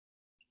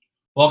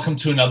Welcome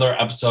to another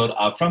episode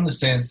of From the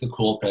Stands to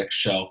Cool Picks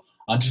show.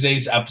 On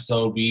today's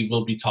episode, we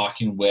will be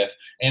talking with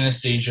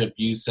Anastasia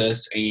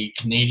Bucsis, a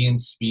Canadian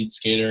speed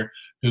skater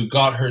who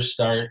got her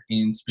start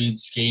in speed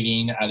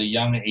skating at a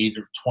young age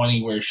of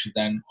 20, where she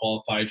then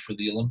qualified for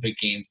the Olympic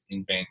Games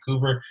in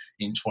Vancouver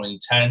in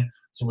 2010.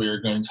 So we are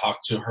going to talk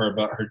to her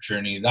about her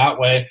journey that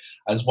way,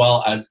 as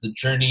well as the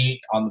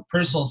journey on the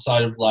personal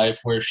side of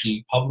life, where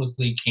she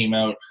publicly came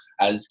out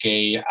as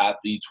gay at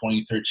the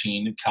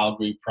 2013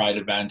 Calgary Pride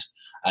event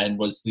and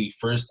was the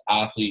first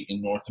athlete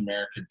in North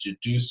America to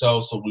do so.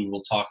 So we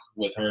will talk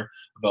with her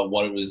about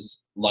what it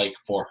was like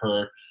for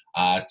her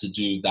to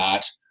do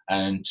that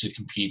and to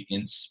compete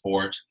in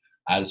sport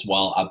as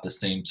well at the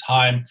same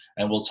time.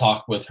 And we'll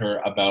talk with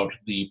her about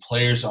the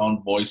Players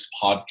Own Voice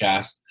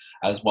podcast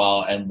as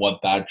well, and what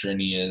that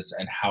journey is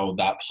and how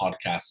that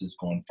podcast is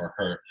going for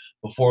her.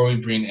 Before we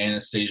bring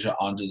Anastasia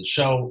onto the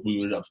show, we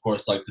would of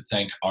course like to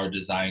thank our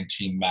design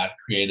team, Matt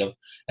Creative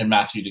and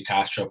Matthew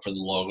DeCastro, for the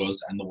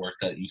logos and the work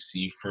that you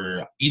see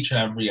for each and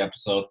every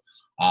episode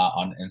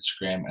on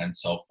Instagram and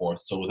so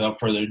forth. So without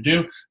further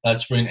ado,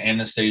 let's bring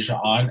Anastasia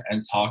on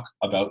and talk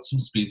about some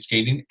speed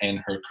skating and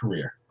her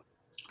career.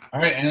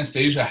 All right,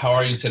 Anastasia, how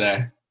are you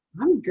today?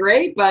 I'm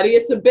great, buddy.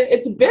 It's a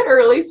bit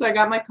early, so I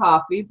got my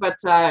coffee, but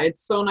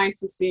it's so nice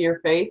to see your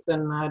face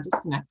and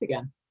just connect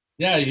again.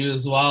 Yeah, you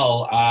as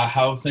well.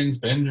 How have things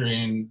been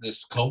during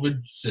this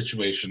COVID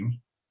situation?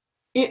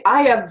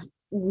 I have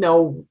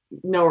no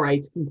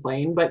right to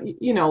complain, but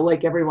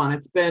like everyone,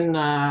 it's been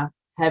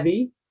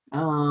heavy.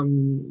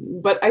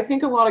 But I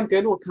think a lot of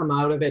good will come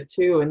out of it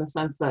too, in the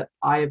sense that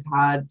I have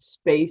had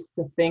space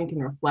to think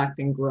and reflect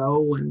and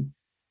grow, and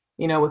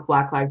with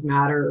Black Lives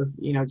Matter,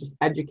 just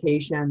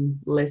education,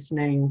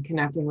 listening,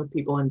 connecting with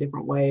people in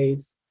different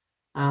ways.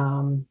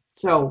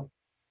 So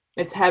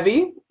it's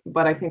heavy,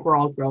 but I think we're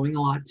all growing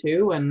a lot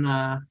too.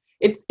 And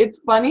it's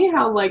funny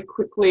how like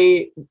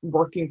quickly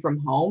working from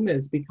home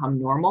has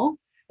become normal.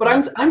 But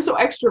I'm so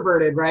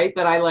extroverted, right?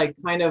 That I like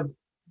kind of,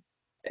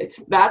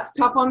 that's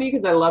tough on me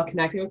because I love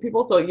connecting with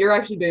people. So you're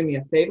actually doing me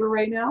a favor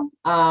right now,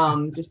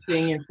 just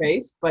seeing your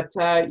face. But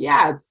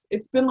yeah,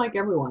 it's been like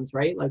everyone's,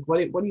 right? Like what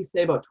do you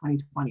say about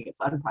 2020?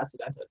 It's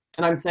unprecedented,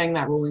 and I'm saying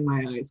that rolling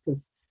my eyes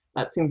because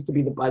that seems to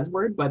be the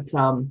buzzword. But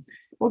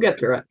we'll get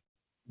through it.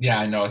 Yeah,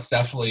 I know. It's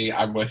definitely,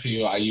 I'm with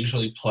you. I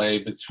usually play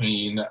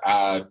between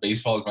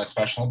baseball in my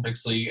Special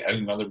Olympics League and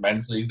another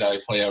men's league that I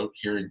play out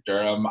here in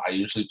Durham. I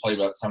usually play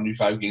about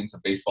 75 games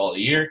of baseball a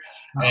year.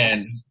 Oh.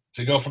 And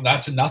to go from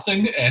that to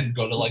nothing and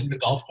go to like the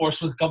golf course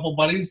with a couple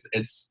buddies,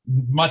 it's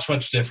much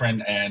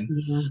different. And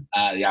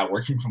yeah,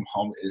 working from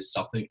home is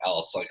something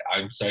else. Like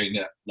I'm starting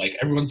to, like,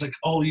 everyone's like,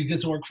 oh, you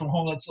get to work from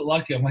home, that's so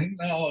lucky. I'm like,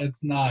 no,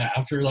 it's not.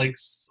 After like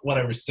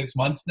whatever 6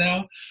 months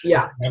now,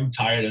 yeah, I'm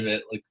tired of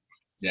it. Like,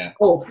 yeah.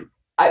 Oh,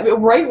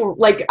 right.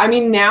 Like, I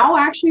mean, now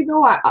actually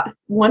though,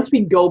 once we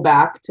go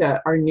back to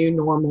our new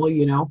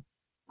normal,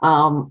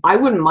 I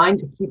wouldn't mind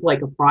to keep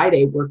like a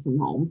Friday work from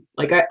home.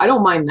 Like I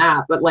don't mind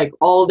that, but like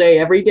all day,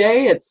 every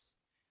day, it's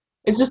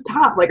just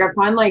tough. Like I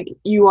find like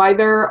you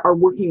either are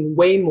working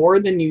way more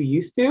than you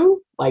used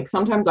to. Like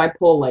sometimes I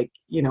pull like,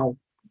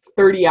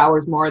 30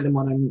 hours more than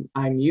what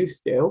I'm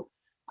used to.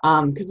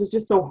 Because it's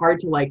just so hard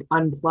to like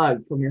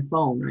unplug from your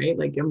phone, right?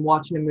 Like I'm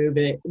watching a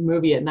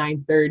movie at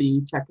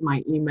 9:30, checking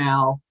my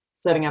email,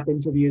 setting up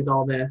interviews,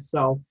 all this.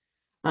 So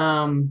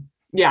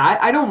yeah,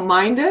 I don't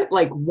mind it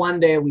like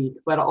one day a week,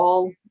 but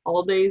all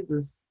days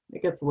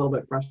it gets a little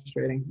bit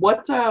frustrating.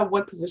 What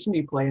position do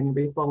you play in your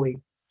baseball league?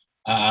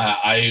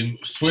 I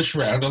switch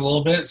around a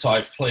little bit. So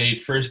I've played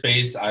first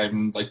base.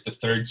 I'm like the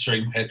third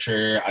string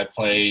pitcher. I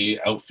play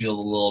outfield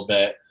a little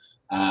bit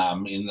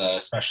in the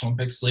Special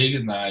Olympics League,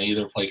 and then I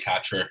either play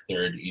catcher or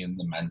third in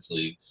the men's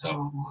league.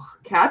 So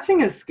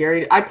catching is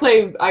scary. I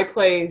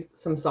play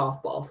some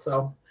softball,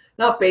 so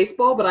not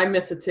baseball, but I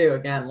miss it too.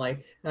 Again,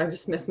 like I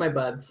just miss my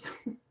buds.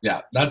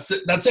 Yeah, that's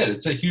it.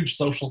 It's a huge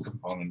social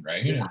component,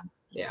 right?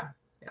 Yeah.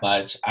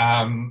 But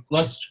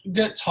let's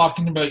get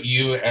talking about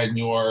you and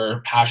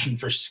your passion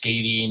for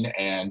skating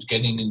and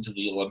getting into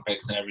the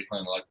Olympics and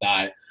everything like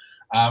that.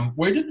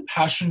 Where did the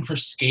passion for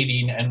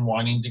skating and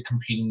wanting to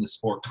compete in the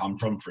sport come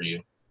from for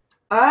you?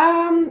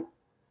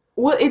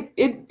 Well,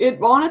 it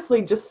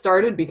honestly just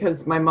started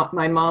because my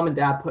mom and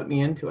dad put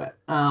me into it.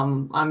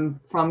 I'm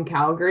from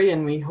Calgary,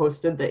 and we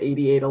hosted the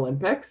 '88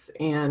 Olympics,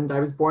 and I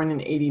was born in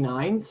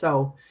 '89,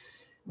 so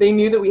they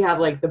knew that we had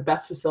like the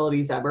best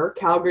facilities ever.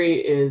 Calgary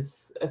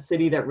is a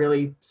city that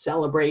really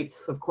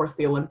celebrates, of course,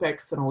 the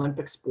Olympics and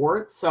Olympic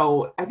sports.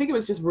 So I think it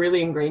was just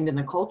really ingrained in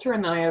the culture,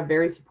 and then I had a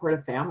very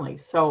supportive family.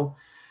 So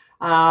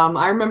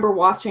I remember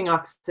watching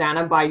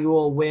Oksana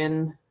Bayul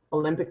win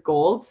Olympic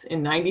golds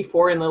in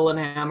 '94 in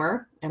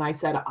Lillehammer, and I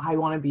said, I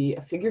want to be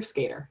a figure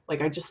skater.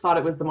 Like I just thought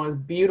it was the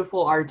most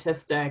beautiful,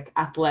 artistic,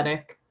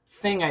 athletic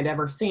thing I'd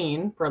ever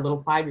seen for a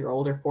little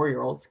 5-year-old or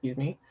 4-year-old, excuse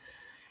me.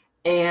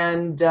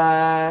 And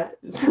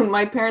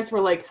my parents were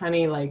like,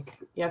 honey, like,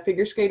 yeah,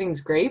 figure skating's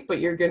great, but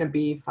you're going to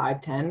be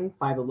 5'10",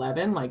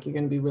 5'11", like you're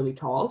going to be really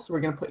tall. So we're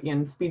going to put you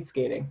in speed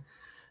skating.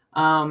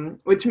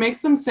 which makes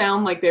them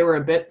sound like they were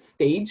a bit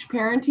stage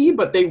parenty,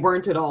 but they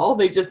weren't at all.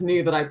 They just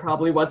knew that I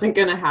probably wasn't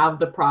going to have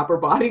the proper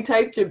body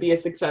type to be a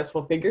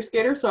successful figure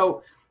skater.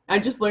 So I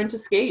just learned to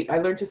skate. I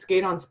learned to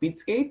skate on speed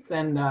skates,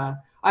 and I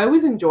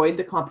always enjoyed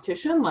the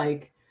competition.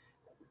 Like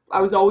I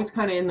was always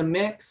kind of in the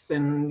mix,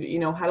 and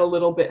had a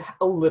little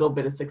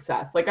bit of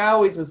success. Like I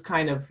always was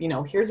kind of,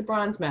 here's a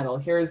bronze medal,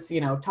 here's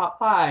top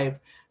 5.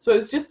 So it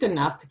was just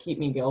enough to keep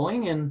me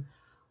going. And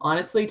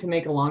honestly, to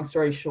make a long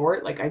story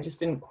short, like I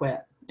just didn't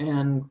quit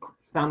and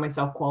found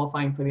myself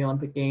qualifying for the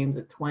Olympic Games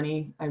at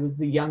 20. I was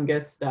the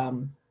youngest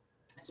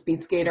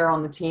speed skater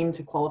on the team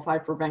to qualify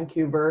for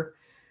Vancouver.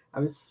 I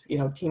was,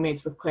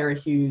 teammates with Clara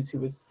Hughes, who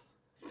was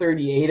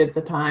 38 at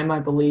the time, I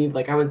believe.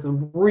 Like I was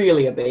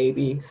really a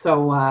baby.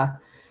 So,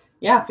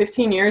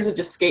 15 years of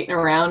just skating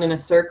around in a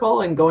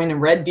circle and going to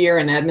Red Deer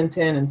and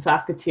Edmonton and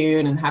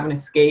Saskatoon and having to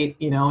skate,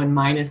 in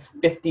minus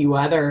 50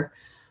 weather,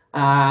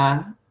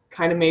 kind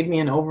of made me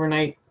an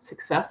overnight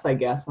success, I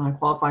guess, when I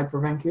qualified for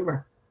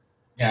Vancouver.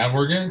 Yeah, and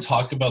we're going to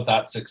talk about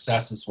that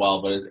success as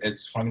well, but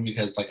it's funny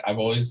because like I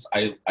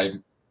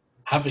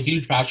have a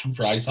huge passion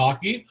for ice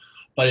hockey,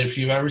 but if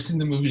you've ever seen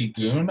the movie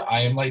Goon,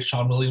 I am like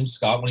Sean William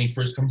Scott when he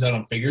first comes out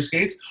on figure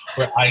skates,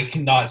 where I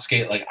cannot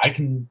skate. Like I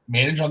can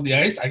manage on the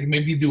ice, I can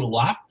maybe do a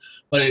lap,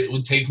 but it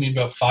would take me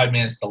about 5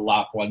 minutes to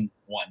lap once.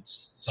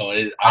 So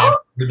I am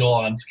brutal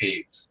on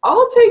skates.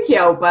 I'll take you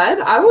out,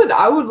 bud.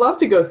 I would love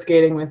to go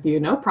skating with you.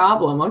 No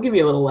problem. I'll give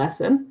you a little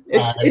lesson.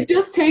 It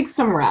just takes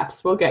some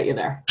reps. We'll get you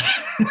there.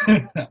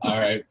 All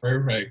right,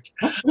 perfect.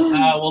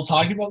 We'll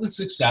talk about the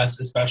success,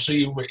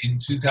 especially in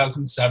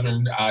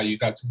 2007. You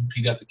got to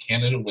compete at the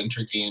Canada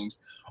Winter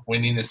Games,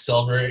 winning a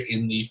silver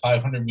in the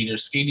 500-meter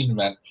skating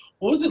event.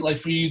 What was it like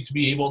for you to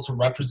be able to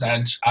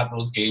represent at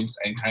those games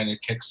and kind of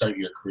kickstart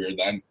your career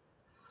then?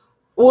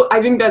 Well,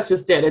 I think that's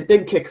just it. It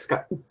did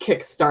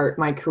kickstart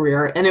my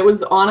career, and it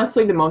was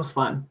honestly the most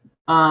fun.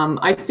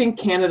 I think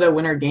Canada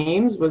Winter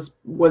Games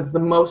was the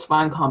most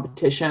fun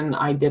competition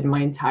I did in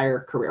my entire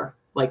career.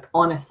 Like,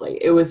 honestly,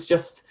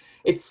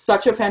 it's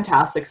such a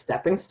fantastic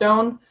stepping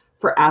stone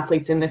for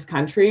athletes in this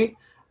country.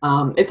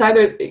 It's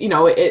either,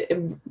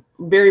 it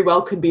very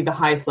well could be the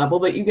highest level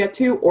that you get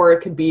to, or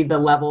it could be the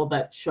level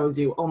that shows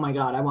you, oh my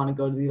God, I want to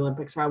go to the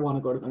Olympics, or I want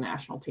to go to the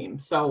national team.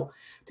 So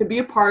to be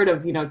a part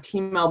of,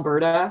 Team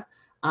Alberta,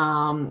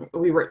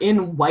 we were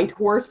in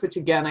Whitehorse, which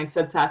again, I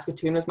said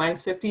Saskatoon was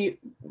minus 50.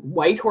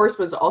 Whitehorse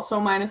was also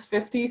minus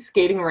 50,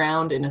 skating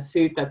around in a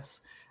suit that's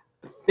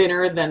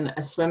thinner than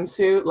a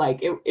swimsuit.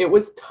 Like it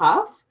was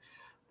tough,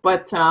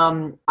 but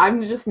I've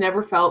just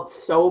never felt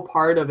so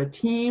part of a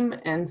team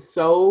and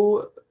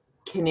so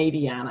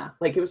Canadiana.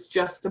 Like it was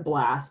just a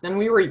blast. And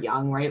we were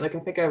young, right? Like I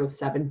think I was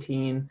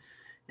 17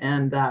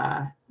 and,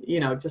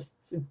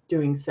 just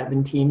doing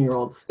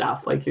 17-year-old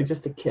stuff. Like you're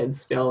just a kid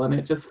still. And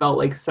it just felt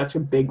like such a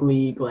big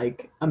league,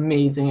 like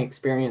amazing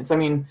experience. I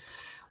mean,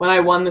 when I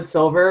won the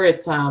silver,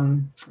 it's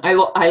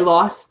I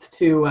lost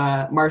to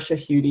Marcia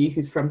Hudy,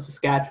 who's from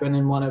Saskatchewan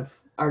and one of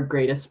our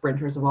greatest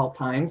sprinters of all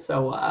time.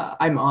 So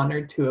I'm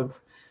honored to have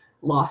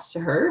lost to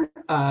her.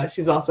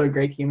 She's also a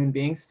great human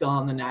being, still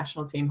on the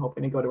national team,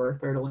 hoping to go to her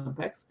third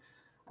Olympics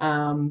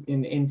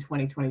in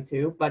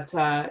 2022. But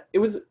it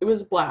was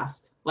a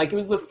blast. Like it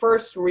was the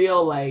first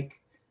real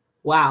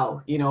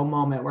wow,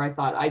 moment where I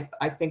thought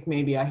I think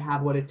maybe I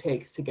have what it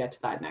takes to get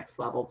to that next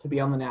level, to be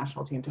on the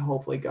national team, to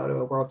hopefully go to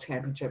a world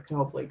championship, to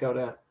hopefully go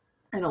to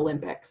an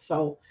Olympics.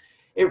 So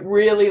it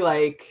really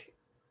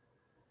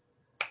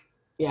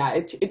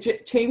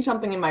it changed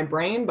something in my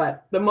brain.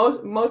 But the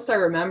most I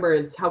remember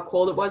is how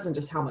cold it was and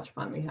just how much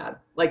fun we had.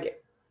 Like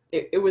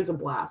it was a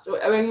blast.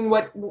 I mean,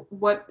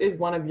 what is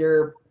one of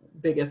your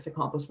biggest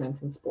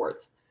accomplishments in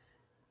sports?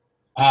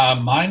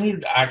 Mine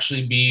would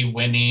actually be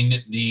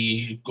winning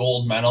the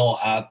gold medal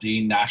at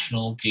the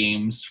National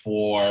Games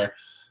for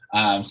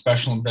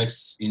Special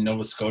Olympics in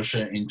Nova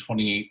Scotia in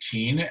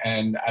 2018.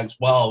 And as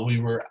well, we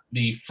were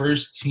the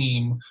first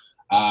team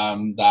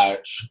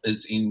that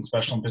is in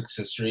Special Olympics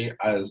history.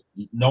 As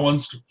no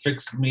one's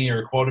fixed me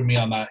or quoted me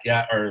on that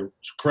yet, or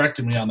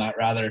corrected me on that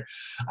rather.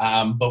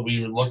 But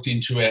we looked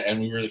into it, and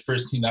we were the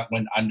first team that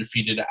went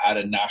undefeated at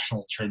a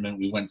national tournament.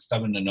 We went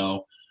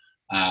 7-0.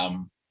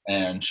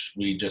 And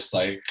we just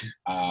that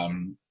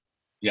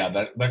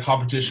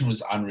competition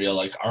was unreal.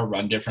 Like our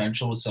run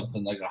differential was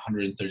something like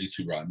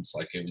 132 runs.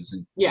 Like it was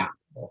incredible.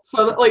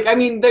 So I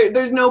mean,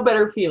 there's no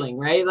better feeling,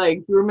 right? Like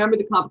you remember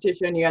the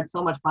competition, you had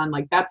so much fun.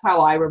 Like that's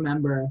how I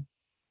remember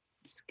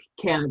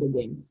Canada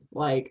Games,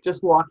 like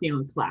just walking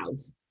on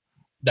clouds.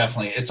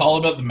 Definitely. It's all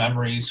about the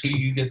memories, who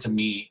you get to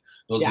meet,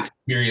 those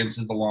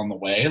experiences along the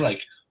way.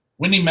 Like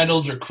winning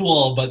medals are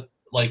cool, but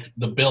like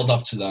the build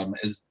up to them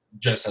is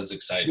just as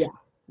exciting.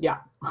 Yeah,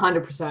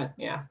 100%.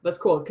 Yeah, that's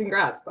cool.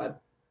 Congrats, bud.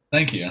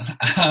 Thank you.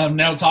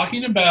 Now,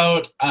 talking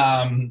about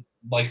the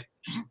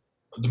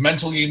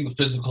mental game, the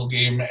physical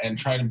game, and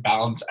trying to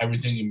balance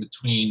everything in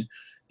between.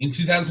 In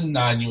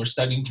 2009, you were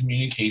studying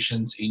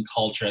communications in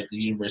culture at the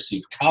University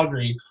of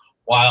Calgary,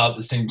 while at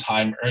the same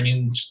time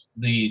earning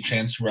the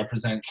chance to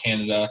represent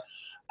Canada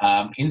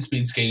in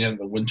speed skating at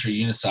the Winter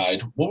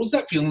Uniside. What was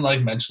that feeling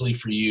like mentally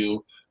for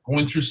you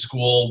going through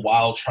school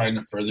while trying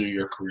to further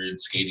your career in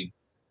skating?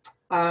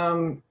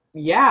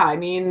 Yeah, I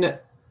mean,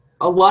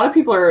 a lot of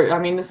people are, I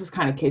mean, this is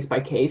kind of case by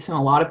case, and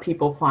a lot of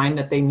people find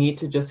that they need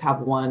to just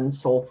have one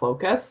sole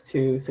focus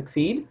to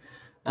succeed.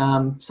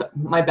 So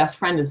my best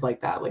friend is like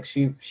that. Like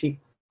she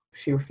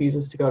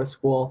refuses to go to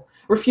school.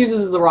 Refuses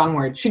is the wrong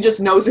word. She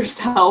just knows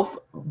herself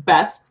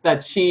best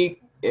that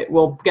it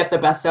will get the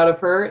best out of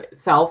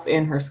herself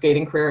in her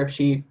skating career if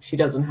she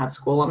doesn't have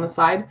school on the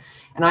side.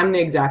 And I'm the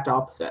exact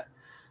opposite.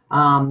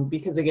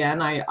 Because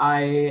again,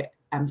 I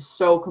am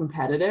so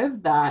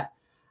competitive that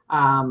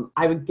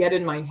I would get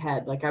in my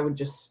head, like I would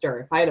just stir.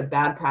 If I had a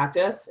bad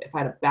practice, if I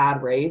had a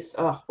bad race,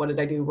 oh, what did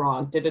I do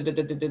wrong?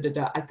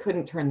 I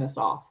couldn't turn this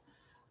off.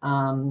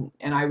 And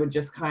I would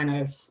just kind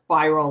of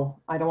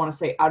spiral, I don't want to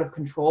say out of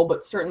control,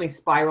 but certainly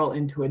spiral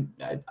into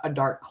a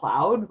dark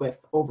cloud with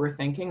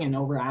overthinking and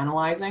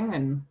overanalyzing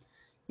and,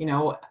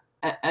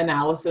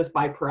 analysis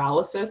by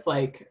paralysis,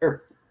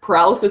 or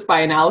paralysis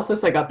by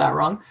analysis. I got that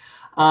wrong.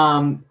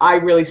 I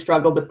really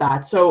struggled with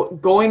that. So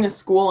going to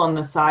school on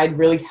the side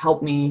really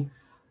helped me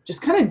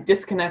just kind of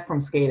disconnect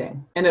from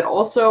skating. And it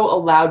also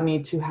allowed me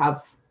to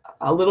have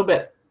a little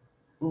bit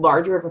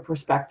larger of a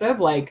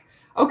perspective. Like,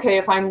 okay,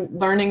 if I'm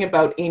learning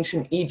about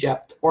ancient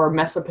Egypt or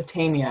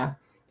Mesopotamia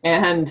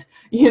and,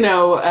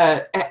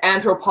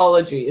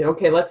 anthropology,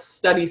 okay, let's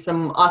study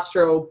some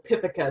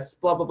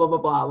Australopithecus, blah, blah, blah, blah,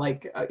 blah,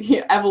 like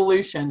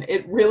evolution.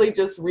 It really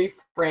just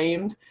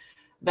reframed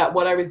that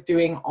what I was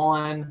doing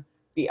on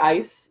the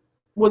ice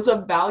was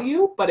of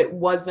value, but it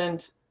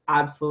wasn't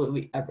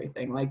absolutely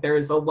everything. Like there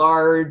is a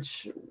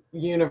large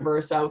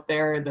universe out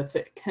there that's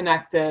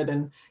connected.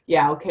 And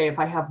yeah, okay, if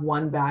I have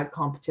one bad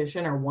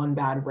competition or one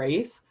bad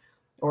race,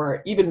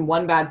 or even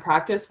one bad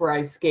practice where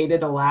I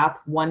skated a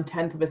lap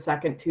 1/10 of a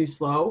second too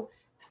slow,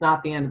 it's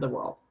not the end of the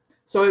world.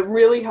 So it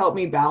really helped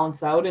me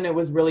balance out, and it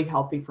was really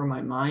healthy for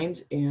my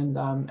mind. And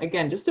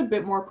again, just a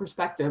bit more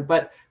perspective,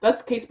 but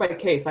that's case by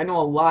case. I know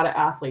a lot of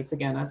athletes,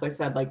 again, as I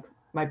said, like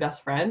my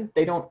best friend,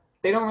 they don't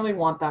really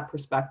want that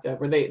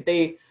perspective, or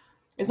they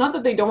it's not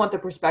that they don't want the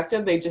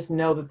perspective, they just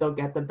know that they'll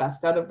get the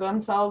best out of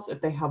themselves if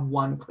they have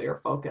one clear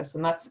focus,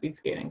 and that's speed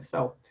skating.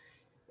 So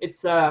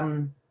it's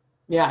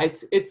yeah,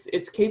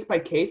 it's case by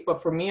case,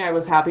 but for me, I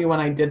was happy when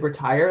I did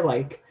retire.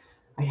 Like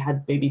I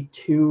had maybe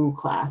 2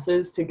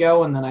 classes to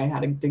go, and then I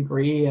had a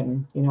degree,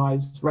 and I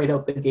was right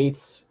out the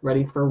gates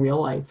ready for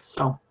real life.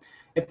 So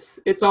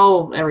it's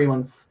all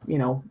everyone's,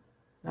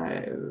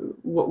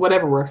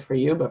 whatever works for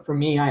you, but for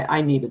me,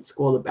 I needed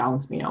school to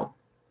balance me out.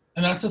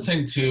 And that's the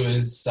thing too,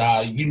 is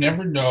you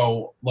never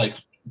know, like,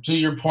 to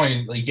your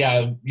point, like,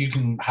 yeah, you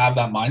can have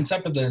that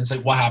mindset, but then it's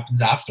like, what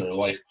happens after?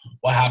 Like,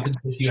 what happens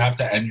if you have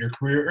to end your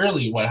career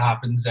early? What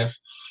happens if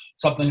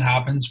something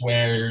happens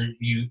where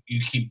you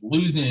keep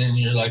losing and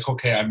you're like,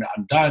 okay,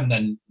 I'm done,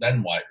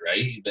 then what,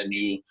 right? Then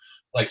you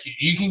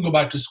can go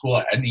back to school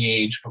at any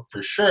age, but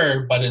for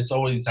sure, but it's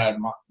always that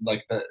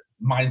like the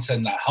mindset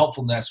and that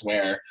helpfulness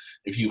where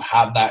if you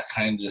have that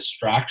kind of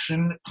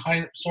distraction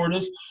kind of sort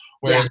of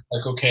where Yeah. it's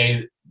like,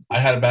 okay, I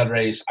had a bad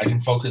race, I can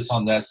focus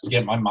on this to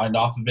get my mind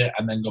off of it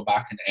and then go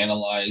back and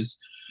analyze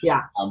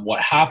Yeah.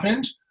 what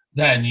happened.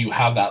 Then you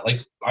have that.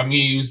 Like, I'm going to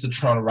use the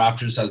Toronto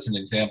Raptors as an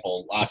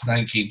example. Last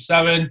night, Game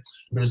 7,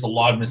 there was a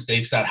lot of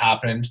mistakes that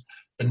happened,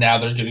 but now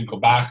they're going to go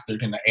back, they're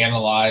going to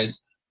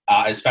analyze,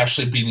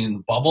 especially being in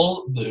the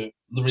bubble. The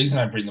reason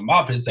I bring them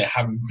up is they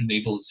haven't been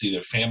able to see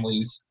their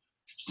families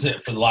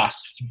for the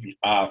last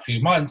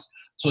few months.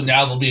 So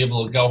now they'll be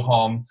able to go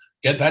home,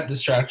 get that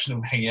distraction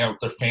of hanging out with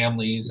their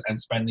families and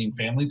spending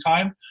family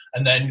time,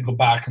 and then go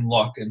back and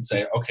look and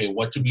say, okay,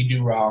 what did we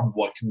do wrong?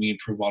 What can we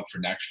improve on for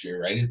next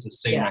year, right? It's the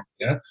same Yeah.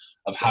 idea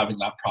of having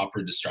that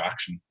proper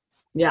distraction.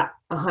 Yeah.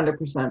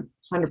 100%.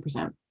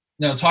 100%.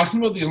 Now, talking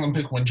about the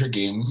Olympic Winter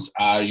Games,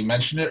 you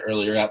mentioned it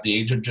earlier, at the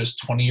age of just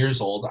 20 years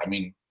old. I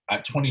mean,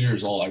 at 20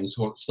 years old, I was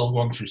still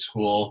going through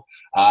school,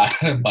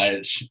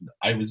 but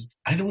I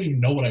don't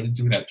even know what I was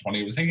doing at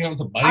 20. I was hanging out with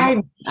some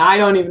buddies. I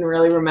don't even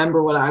really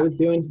remember what I was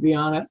doing, to be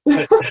honest.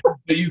 But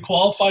you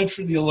qualified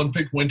for the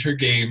Olympic Winter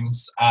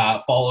Games,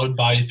 followed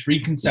by 3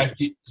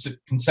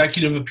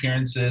 consecutive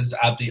appearances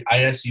at the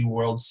ISU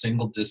World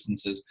Single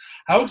Distances.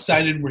 How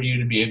excited were you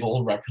to be able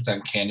to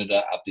represent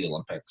Canada at the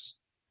Olympics?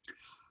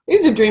 It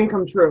was a dream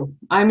come true.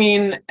 I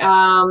mean,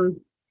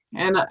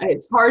 and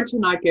it's hard to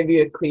not give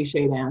you a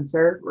cliched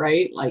answer,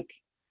 right? Like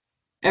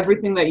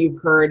everything that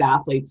you've heard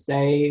athletes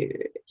say,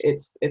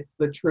 it's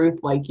the truth.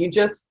 Like you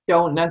just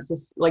don't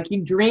necessarily, like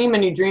you dream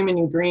and you dream and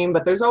you dream,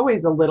 but there's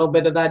always a little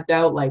bit of that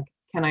doubt, like,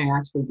 can I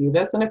actually do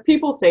this? And if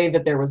people say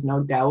that there was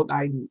no doubt,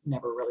 I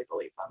never really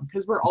believe them,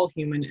 because we're all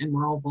human and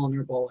we're all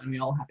vulnerable and we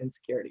all have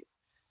insecurities.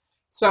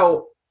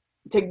 So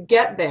to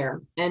get there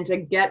and to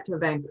get to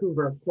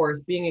Vancouver, of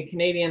course, being a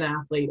Canadian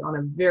athlete on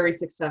a very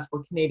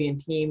successful Canadian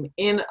team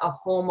in a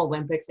home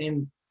Olympics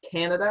in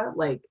Canada,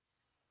 like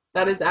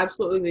that is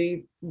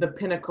absolutely the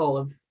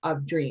pinnacle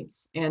of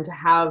dreams. And to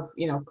have,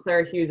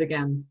 Claire Hughes,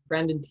 again,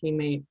 friend and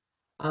teammate,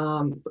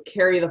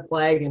 carry the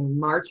flag and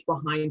march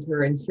behind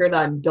her and hear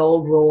that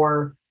dull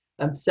roar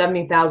of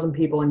 70,000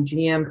 people in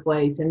GM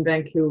Place in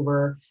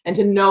Vancouver, and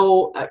to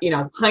know,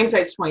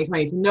 hindsight's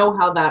 2020, to know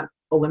how that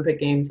Olympic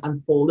Games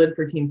unfolded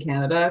for Team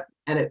Canada,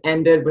 and it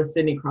ended with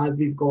Sidney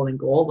Crosby's golden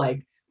goal.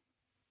 Like,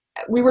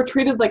 we were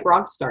treated like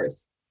rock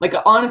stars. Like,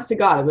 honest to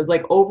God, it was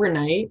like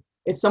overnight.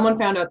 If someone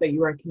found out that you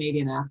were a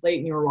Canadian athlete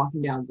and you were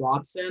walking down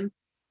Robson,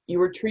 you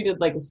were treated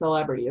like a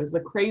celebrity. It was the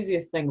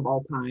craziest thing of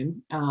all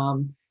time.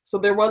 So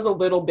there was a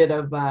little bit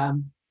of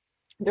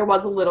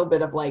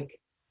like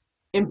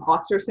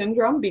imposter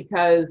syndrome,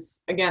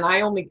 because again,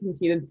 I only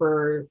competed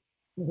for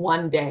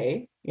one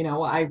day.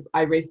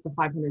 I raced the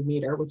 500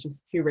 meter, which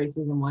is 2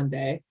 races in one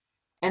day,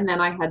 and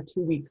then I had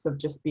 2 weeks of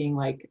just being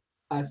like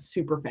a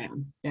super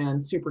fan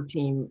and super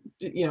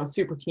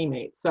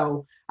teammate.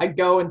 So I'd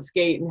go and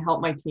skate and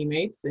help my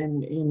teammates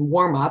in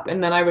warm up,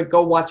 and then I would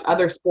go watch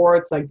other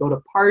sports. I'd go to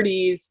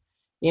parties.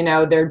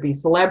 There'd be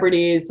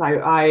celebrities.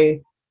 I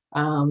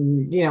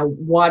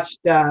watched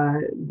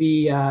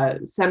the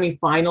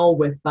semifinal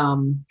with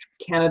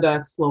Canada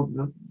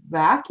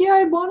Slovakia,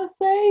 I want to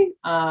say.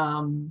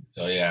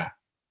 So yeah.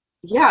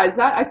 Yeah,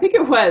 I think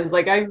it was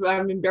like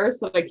I'm embarrassed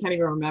that I can't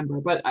even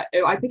remember, but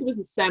I think it was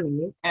a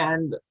semi,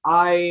 and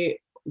I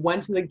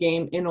went to the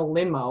game in a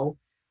limo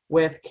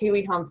with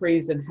Kaylee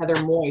Humphries and Heather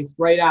Moyes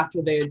right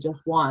after they had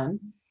just won.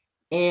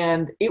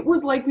 And it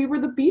was like we were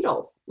the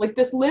Beatles. Like,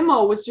 this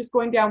limo was just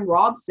going down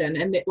Robson,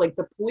 and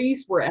the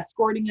police were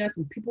escorting us,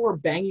 and people were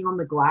banging on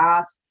the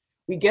glass.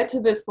 We get to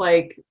this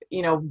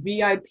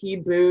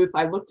VIP booth.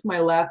 I look to my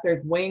left,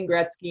 there's Wayne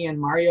Gretzky and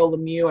Mario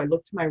Lemieux. I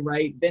look to my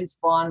right, Vince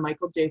Vaughn,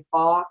 Michael J.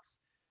 Fox,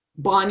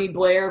 Bonnie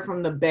Blair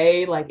from the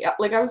Bay. Like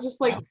I was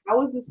just like,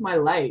 how is this my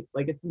life?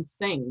 Like, it's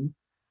insane.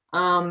 But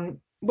on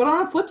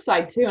a flip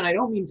side too, and I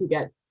don't mean to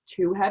get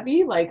too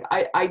heavy, like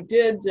I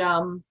did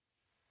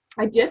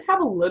have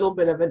a little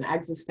bit of an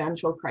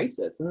existential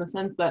crisis, in the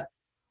sense that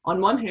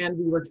on one hand,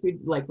 we were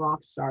treated like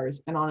rock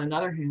stars, and on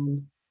another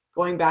hand,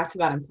 going back to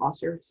that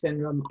imposter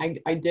syndrome,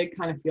 I did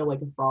kind of feel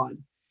like a fraud.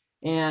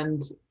 And,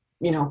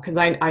 because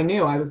I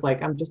knew, I was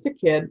like, I'm just a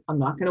kid. I'm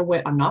not going to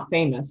win. I'm not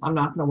famous. I'm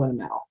not going to win a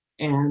medal.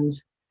 And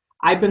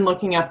I've been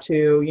looking up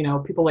to,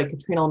 people like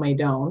Katrina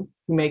Maydon,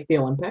 who make the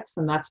Olympics.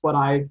 And that's what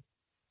I've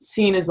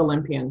seen as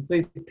Olympians.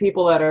 These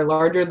people that are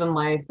larger than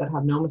life, that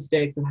have no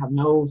mistakes, that have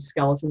no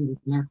skeletons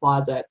in their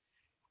closet.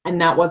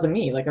 And that wasn't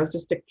me. Like, I was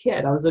just a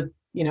kid. I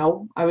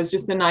was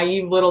just a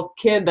naive little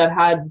kid that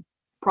had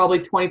probably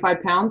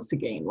 25 pounds to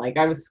gain. Like,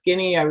 I was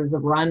skinny, I was a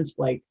runt,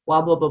 like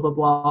blah, blah, blah, blah,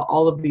 blah,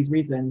 all of these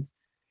reasons.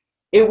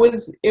 It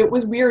was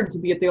weird to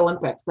be at the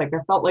Olympics. Like, I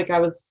felt like I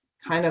was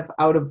kind of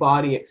out of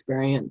body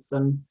experience.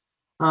 And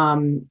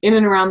in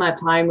and around that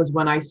time was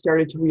when I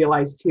started to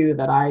realize too,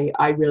 that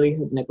I really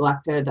had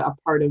neglected a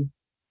part of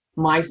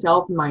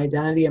myself and my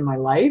identity in my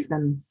life.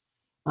 And,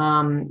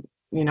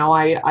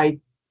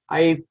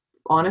 I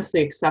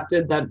honestly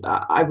accepted that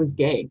I was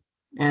gay,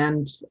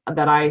 and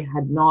that I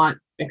had not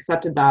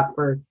accepted that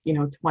for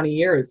 20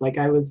 years. Like,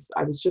 I was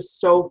just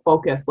so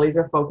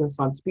laser focused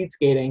on speed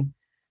skating,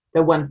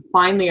 that when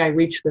finally I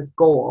reached this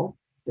goal,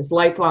 this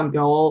lifelong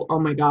goal, oh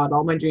my God,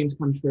 all my dreams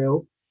come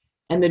true,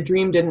 and the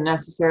dream didn't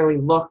necessarily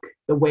look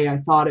the way I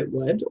thought it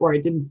would, or I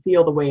didn't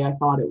feel the way I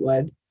thought it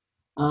would.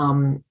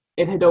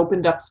 It had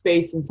opened up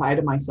space inside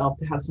of myself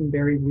to have some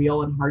very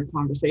real and hard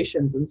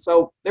conversations. And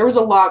so there was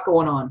a lot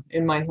going on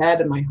in my head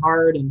and my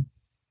heart, and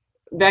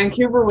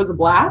Vancouver was a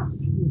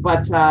blast,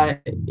 but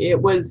it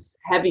was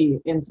heavy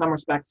in some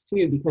respects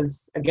too,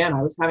 because again,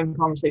 I was having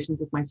conversations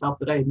with myself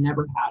that I had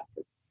never had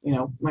for,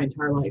 my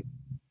entire life.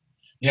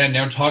 Yeah,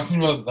 now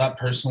talking about that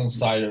personal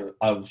side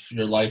of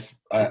your life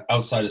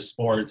outside of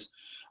sports,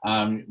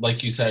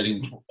 like you said,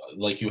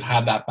 like you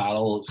had that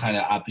battle kind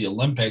of at the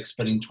Olympics,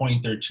 but in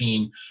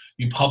 2013,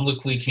 you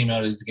publicly came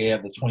out as gay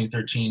at the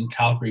 2013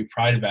 Calgary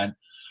Pride event.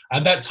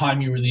 At that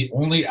time, you were the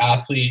only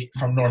athlete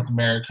from North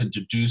America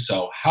to do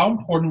so. How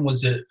important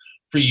was it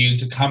for you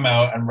to come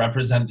out and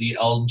represent the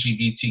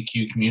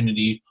LGBTQ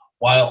community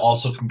while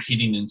also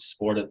competing in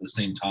sport at the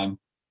same time?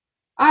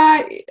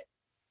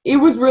 It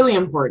was really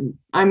important.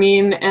 I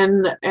mean,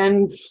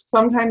 and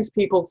sometimes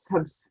people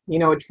have,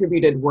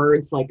 attributed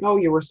words like, oh,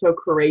 you were so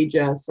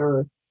courageous,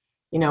 or,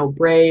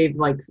 brave,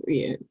 like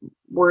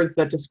words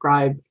that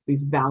describe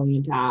these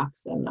valiant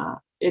acts. And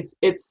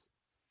it's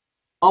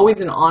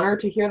always an honor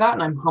to hear that,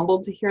 and I'm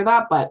humbled to hear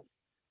that. But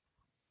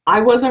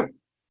I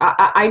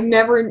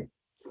never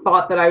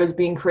thought that I was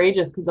being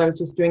courageous, because I was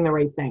just doing the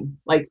right thing.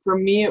 Like, for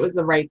me, it was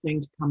the right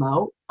thing to come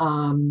out.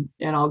 And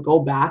I'll go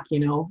back,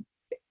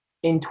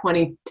 in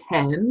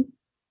 2010,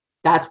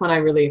 that's when I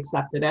really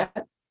accepted it.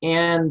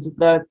 And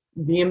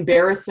the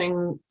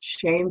embarrassing,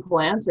 shameful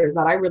answer is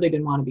that I really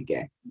didn't want to be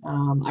gay.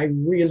 I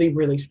really,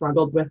 really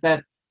struggled with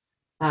it.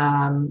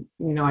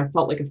 I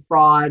felt like a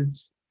fraud.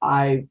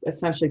 I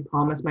essentially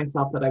promised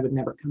myself that I would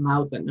never come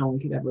out, that no one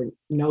could ever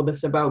know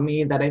this about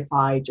me, that if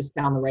I just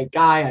found the right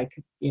guy, I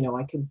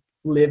could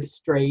live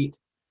straight.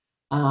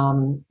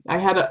 I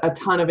had a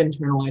ton of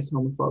internalized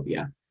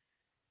homophobia.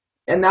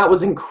 And that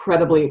was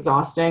incredibly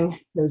exhausting.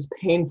 It was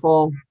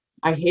painful.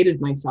 I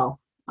hated myself.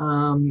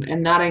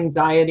 And that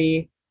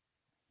anxiety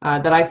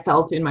that I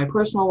felt in my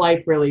personal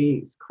life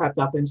really crept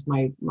up into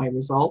my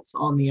results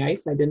on the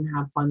ice. I didn't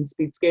have fun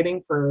speed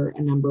skating for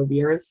a number of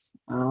years.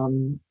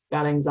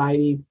 That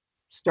anxiety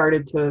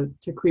started to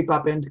creep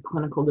up into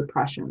clinical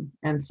depression.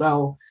 And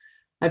so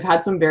I've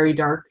had some very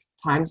dark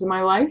times in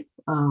my life.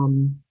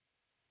 And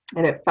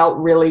it felt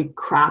really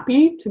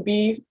crappy to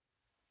be,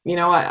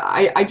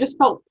 I just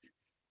felt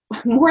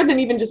more than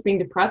even just being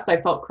depressed.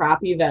 I felt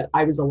crappy that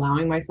I was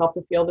allowing myself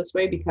to feel this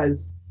way,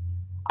 because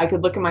I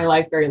could look at my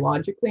life very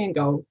logically and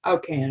go,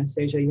 okay,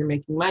 Anastasia, you're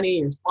making money.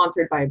 You're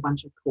sponsored by a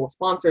bunch of cool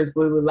sponsors,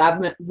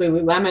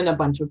 Lululemon, a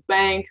bunch of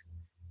banks.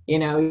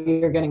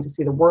 You're getting to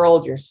see the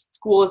world. Your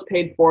school is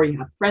paid for. You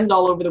have friends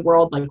all over the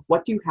world. Like,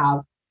 what do you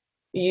have?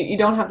 You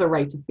don't have the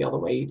right to feel the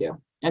way you do.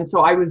 And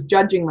so I was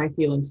judging my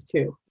feelings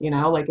too,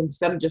 like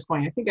instead of just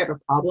going, I think I have a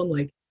problem,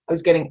 like I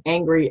was getting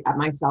angry at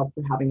myself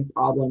for having a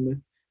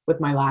problem with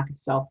my lack of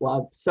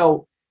self-love.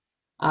 So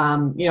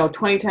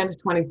 2010 to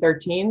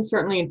 2013,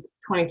 certainly in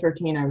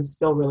 2013, I was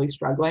still really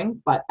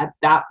struggling. But at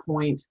that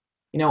point,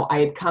 I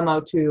had come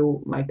out to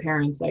my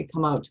parents, I had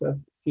come out to a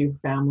few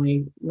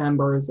family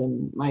members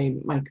and my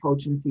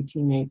coach and a few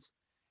teammates.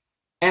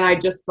 And I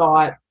just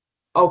thought,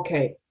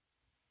 okay,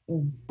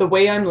 the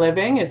way I'm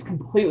living is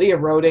completely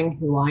eroding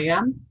who I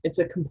am. It's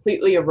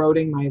completely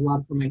eroding my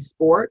love for my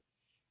sport.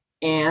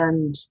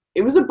 And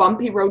it was a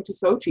bumpy road to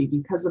Sochi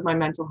because of my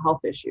mental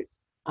health issues.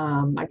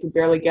 I could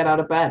barely get out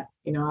of bed.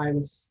 I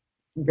was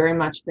very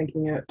much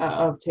thinking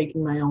of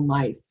taking my own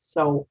life.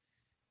 So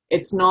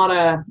it's not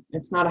a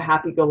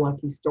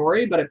happy-go-lucky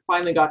story, but it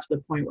finally got to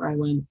the point where I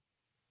went,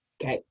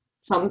 okay,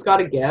 something's got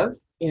to give.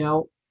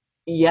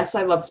 Yes,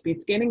 I love speed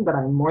skating, but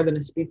I'm more than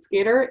a speed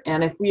skater.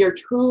 And if we are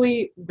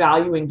truly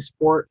valuing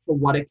sport for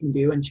what it can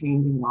do and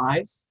changing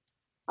lives,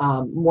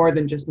 more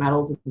than just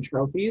medals and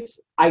trophies,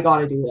 I got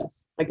to do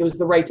this. Like, it was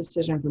the right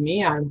decision for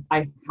me.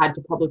 I had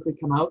to publicly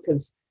come out,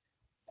 because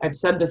I've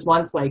said this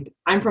once, like,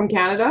 I'm from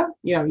Canada,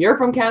 you're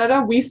from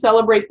Canada. We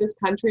celebrate this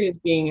country as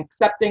being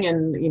accepting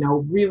and,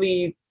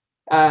 really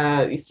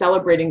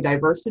celebrating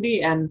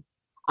diversity. And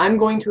I'm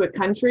going to a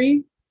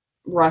country,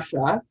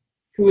 Russia,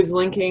 who is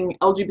linking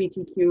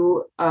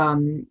LGBTQ,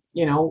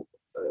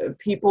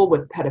 people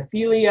with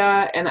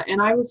pedophilia.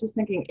 And I was just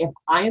thinking, if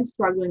I am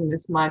struggling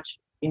this much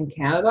in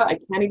Canada, I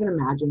can't even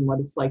imagine what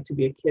it's like to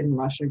be a kid in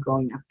Russia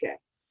growing up gay.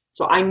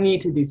 So I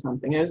need to do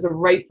something. It was the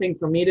right thing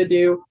for me to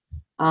do.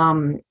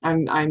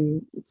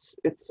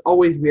 It's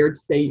always weird to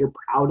say you're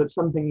proud of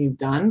something you've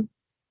done,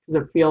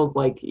 because it feels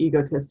like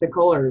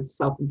egotistical or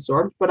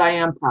self-absorbed, but I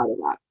am proud of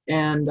that.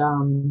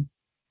 And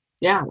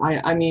yeah,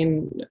 I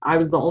mean, I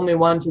was the only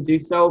one to do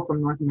so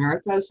from North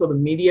America, so the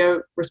media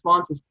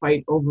response was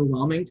quite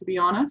overwhelming, to be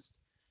honest.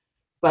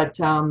 But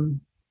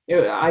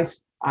I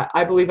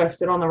believe I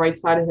stood on the right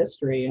side of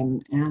history,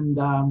 and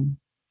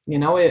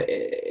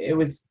it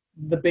was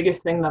the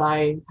biggest thing that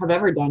I have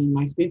ever done in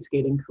my speed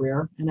skating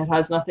career, and it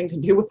has nothing to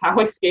do with how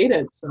I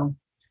skated. So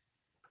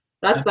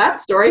that's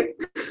that story.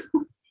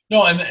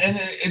 No, and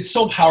it's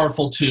so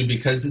powerful too,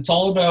 because it's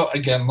all about,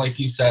 again, like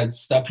you said,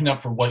 stepping up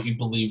for what you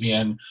believe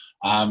in,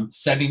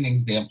 setting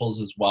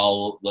examples as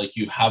well. Like,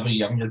 you have a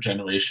younger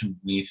generation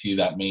beneath you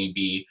that may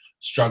be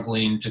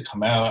struggling to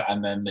come out,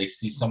 and then they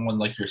see someone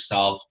like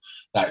yourself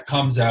that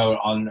comes out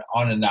on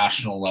a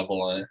national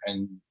level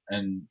and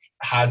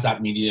has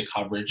that media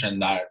coverage and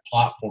that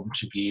platform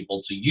to be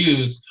able to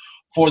use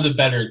for the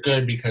better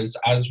good. Because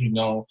as we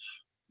know,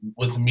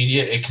 with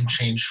media, it can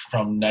change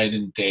from night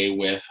and day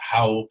with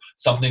how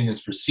something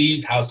is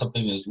perceived, how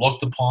something is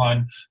looked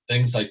upon,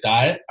 things like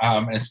that,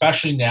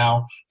 especially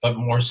now, but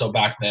more so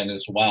back then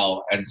as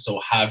well. And so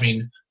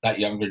having that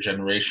younger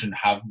generation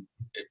have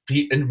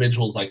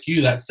individuals like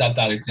you that set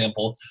that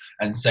example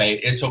and say,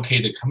 it's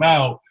okay to come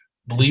out,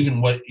 believe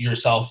in what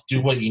yourself, do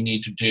what you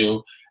need to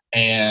do,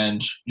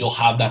 and you'll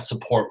have that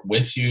support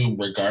with you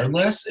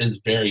regardless,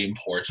 is very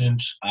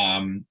important,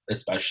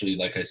 especially,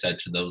 like I said,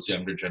 to those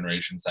younger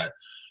generations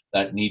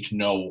that need to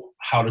know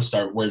how to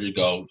start, where to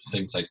go,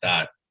 things like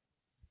that.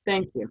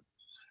 Thank you.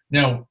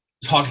 Now,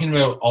 talking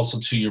about also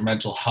to your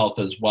mental health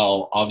as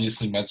well,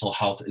 obviously mental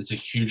health is a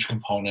huge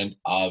component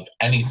of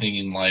anything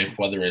in life,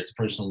 whether it's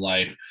personal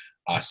life,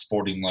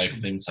 sporting life,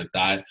 things like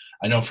that.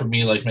 I know for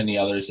me, like many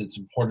others, it's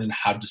important to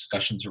have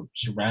discussions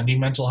surrounding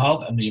mental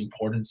health and the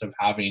importance of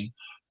having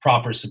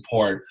proper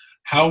support.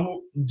 How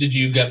did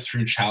you get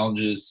through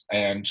challenges,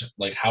 and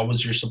like, how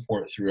was your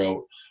support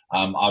throughout?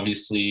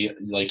 Obviously,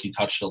 like you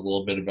touched a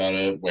little bit about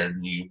it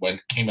when you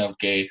came out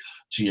gay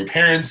to your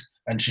parents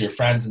and to your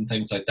friends and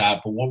things like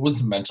that. But what was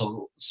the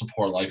mental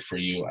support like for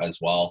you as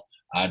well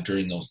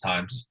during those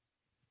times?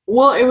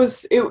 Well,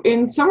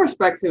 in some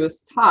respects, it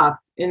was tough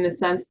in the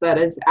sense that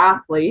as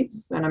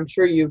athletes, and I'm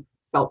sure you've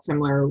felt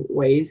similar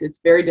ways, it's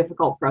very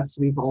difficult for us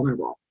to be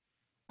vulnerable.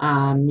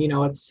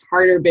 It's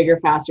harder, bigger,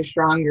 faster,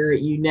 stronger.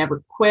 You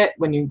never quit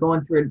when you're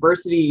going through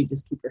adversity. You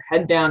just keep your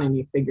head down and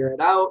you figure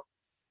it out.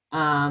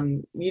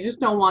 You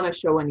just don't want to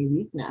show any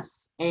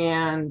weakness.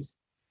 And,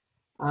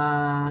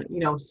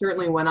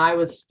 certainly when I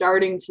was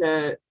starting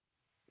to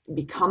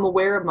become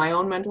aware of my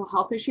own mental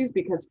health issues,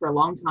 because for a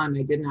long time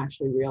I didn't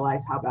actually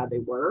realize how bad they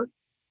were.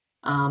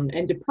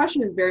 And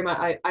depression is very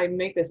much, I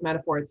make this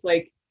metaphor. It's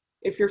like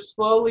if you're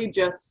slowly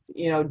just,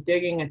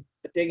 digging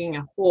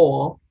a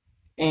hole,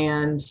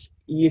 and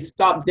you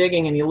stop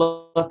digging and you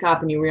look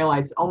up and you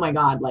realize, oh my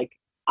God, like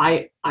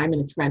I'm in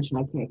a trench and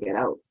I can't get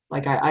out.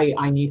 Like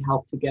I need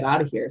help to get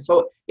out of here.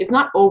 So it's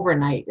not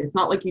overnight. It's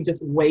not like you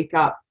just wake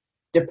up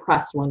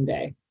depressed one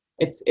day.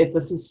 It's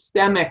a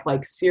systemic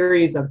like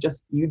series of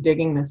just you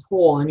digging this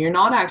hole, and you're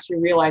not actually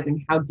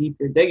realizing how deep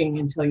you're digging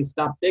until you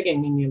stop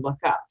digging and you look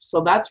up.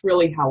 So that's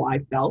really how I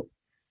felt.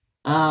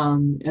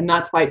 And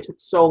that's why it took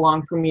so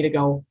long for me to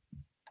go,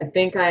 I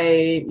think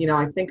I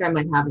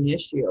might have an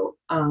issue.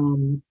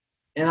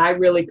 And I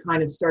really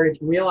kind of started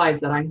to realize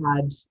that I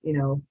had,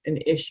 an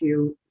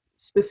issue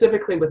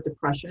specifically with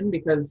depression,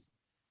 because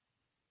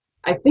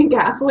I think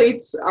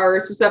athletes are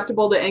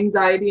susceptible to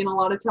anxiety in a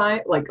lot of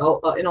time, like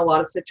in a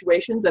lot of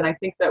situations. And I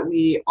think that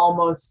we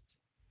almost,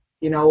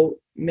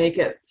 make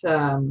it,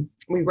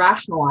 we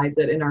rationalize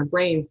it in our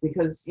brains,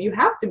 because you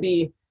have to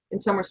be, in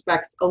some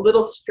respects, a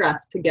little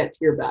stressed to get to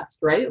your best,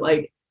 right?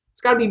 Like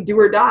it's got to be do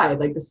or die.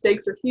 Like the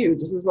stakes are huge.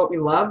 This is what we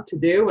love to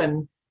do.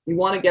 And you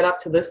want to get up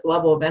to this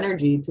level of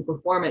energy to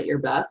perform at your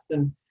best.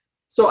 And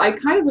so I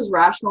kind of was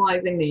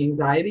rationalizing the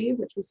anxiety,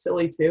 which was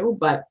silly too,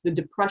 but the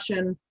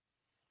depression,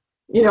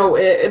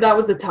 that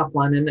was a tough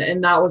one.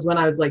 And that was when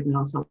I was like,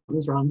 no,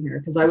 something's wrong here.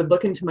 Because I would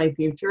look into my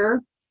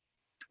future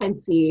and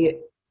see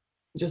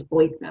just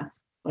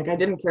bleakness. Like I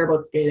didn't care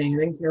about skating. I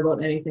didn't care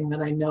about anything that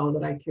I know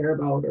that I care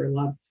about or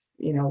love,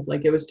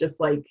 like it was just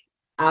like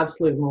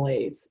absolute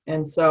malaise.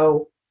 And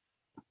so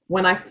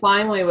when I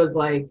finally was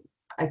like,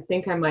 I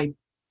think I might,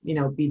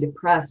 be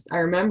depressed, I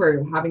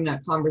remember having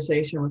that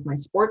conversation with my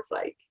sports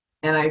psych,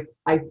 and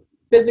I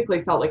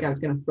physically felt like I was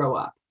going to throw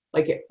up.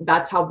 Like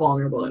that's how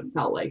vulnerable it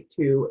felt like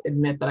to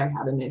admit that I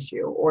had an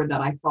issue, or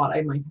that I thought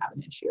I might have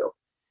an issue.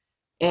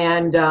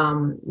 And,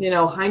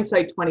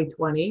 hindsight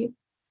 2020,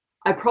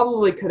 I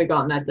probably could have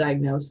gotten that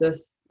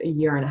diagnosis a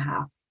year and a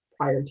half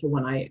prior to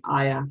when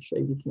I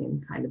actually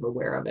became kind of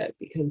aware of it,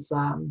 because,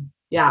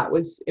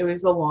 it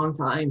was a long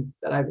time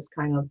that I was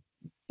kind of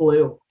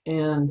blue.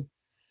 And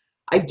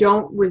I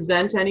don't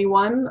resent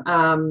anyone,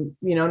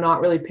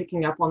 not really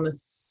picking up on the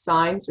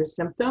signs or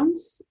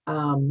symptoms,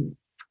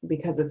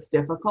 because it's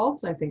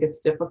difficult. I think it's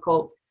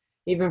difficult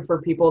even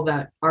for people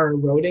that are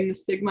eroding the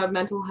stigma of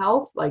mental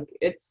health. Like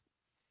it's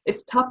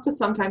tough to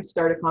sometimes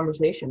start a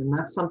conversation, and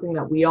that's something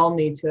that we all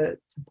need to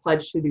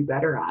pledge to do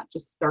better at.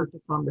 Just start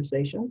the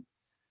conversation.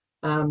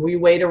 We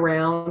wait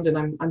around,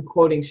 and I'm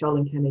quoting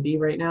Sheldon Kennedy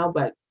right now,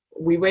 but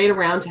we wait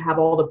around to have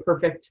all the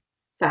perfect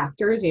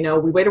factors. We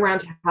wait around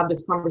to have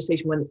this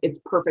conversation when it's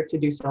perfect to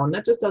do so, and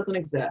that just doesn't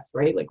exist,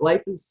 right? Like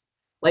life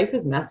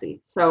is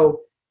messy. So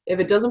if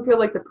it doesn't feel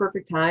like the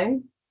perfect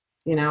time,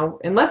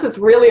 unless it's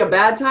really a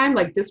bad time,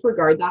 like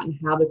disregard that and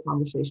have a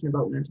conversation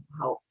about mental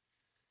health.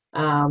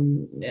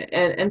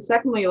 And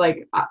secondly,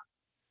 like,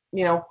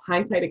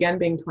 hindsight again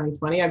being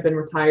 2020, I've been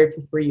retired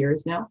for 3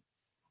 years now.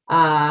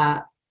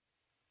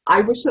 I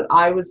wish that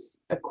I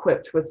was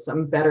equipped with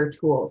some better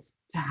tools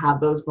to have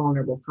those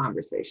vulnerable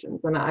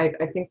conversations. And I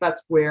think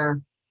that's where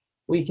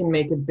we can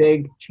make a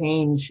big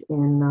change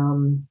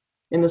in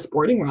the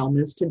sporting realm,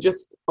 is to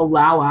just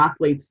allow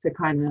athletes to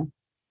kind of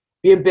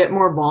be a bit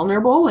more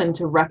vulnerable, and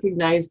to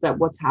recognize that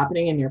what's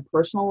happening in your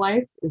personal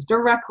life is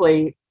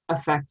directly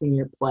affecting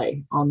your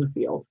play on the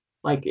field.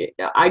 Like,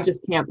 I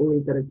just can't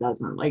believe that it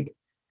doesn't. Like,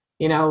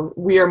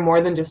 we are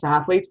more than just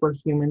athletes. We're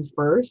humans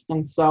first.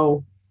 And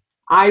so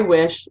I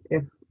wish,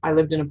 if I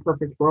lived in a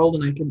perfect world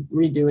and I could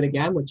redo it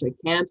again, which I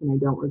can't, and I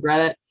don't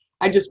regret it,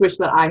 I just wish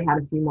that I had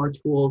a few more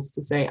tools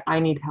to say, I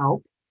need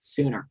help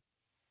sooner.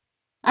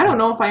 I don't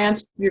know if I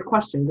answered your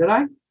question, did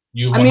I?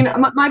 I mean,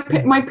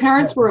 my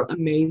parents were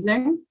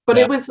amazing, but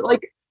it was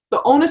like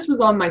the onus was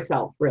on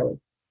myself, really.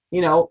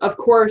 Of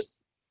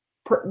course,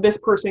 this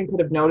person could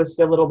have noticed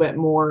a little bit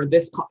more.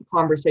 This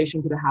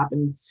conversation could have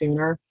happened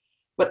sooner,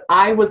 but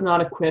I was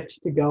not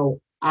equipped to go,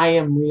 I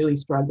am really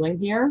struggling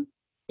here.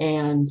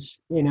 And,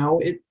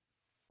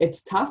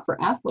 it's tough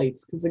for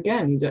athletes, because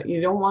again,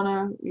 you don't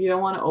want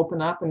to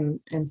open up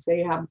and say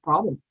you have a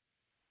problem.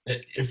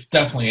 If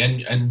definitely,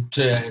 and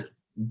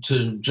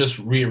to just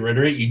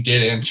reiterate, you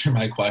did answer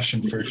my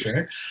question for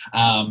sure.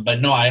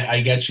 But no,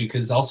 I get you,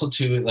 because also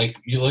too, like,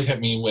 you look at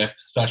me with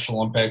Special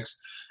Olympics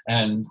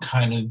and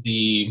kind of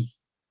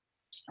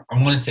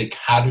I want to say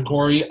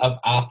category of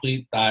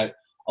athlete that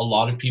a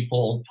lot of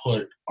people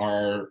put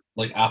are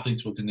like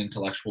athletes with an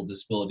intellectual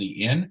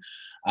disability in.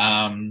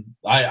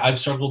 I've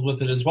struggled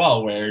with it as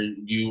well, where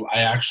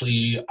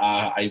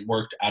I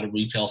worked at a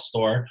retail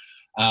store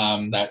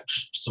that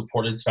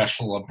supported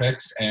Special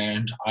Olympics,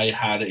 and I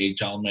had a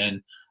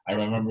gentleman, I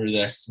remember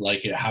this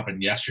like it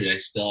happened yesterday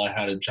still, I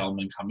had a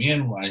gentleman come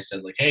in when I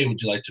said, like, hey,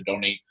 would you like to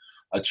donate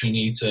a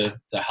toonie to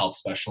help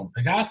Special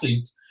Olympic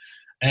athletes?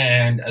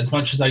 And as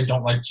much as I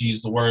don't like to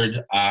use the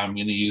word, I'm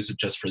going to use it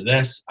just for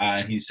this.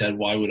 He said,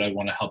 why would I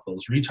want to help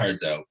those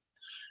retards out?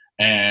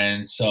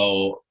 And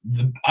so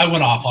I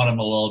went off on him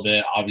a little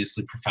bit,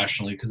 obviously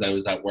professionally because I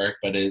was at work,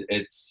 but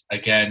it's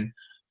again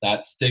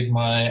that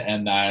stigma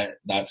and that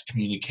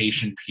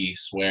communication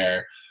piece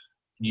where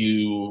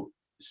you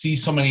see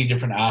so many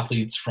different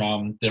athletes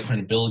from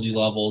different ability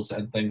levels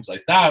and things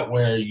like that,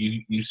 where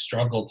you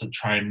struggle to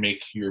try and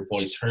make your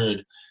voice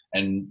heard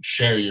and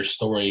share your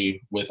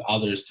story with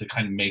others to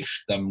kind of make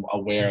them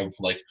aware of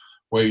like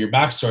where your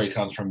backstory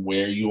comes from,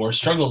 where your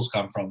struggles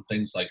come from,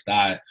 things like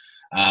that.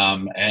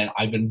 And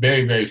I've been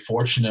very, very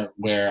fortunate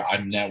where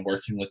I'm now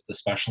working with the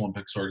Special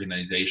Olympics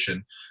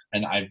organization,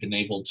 and I've been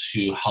able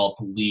to help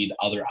lead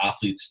other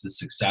athletes to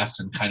success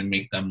and kind of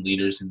make them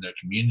leaders in their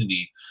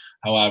community.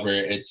 However,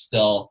 it's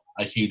still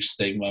a huge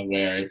stigma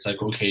where it's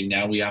like, okay,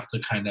 now we have to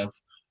kind of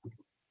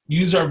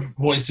use our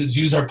voices,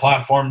 use our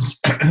platforms,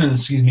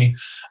 excuse me,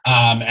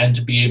 and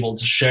to be able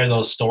to share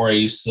those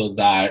stories so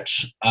that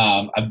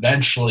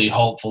eventually,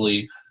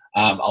 hopefully,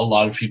 a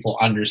lot of people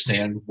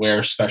understand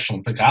where Special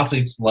Olympic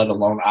athletes, let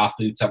alone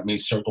athletes that may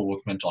struggle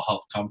with mental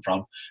health, come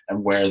from,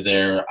 and where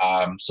their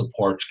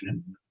support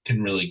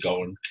can really go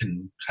and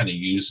can kind of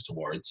use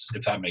towards,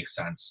 if that makes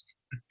sense.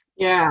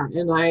 Yeah,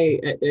 and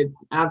it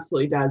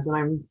absolutely does.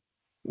 And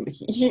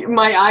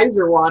my eyes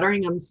are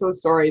watering. I'm so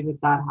sorry that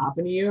that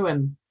happened to you.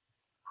 And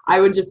I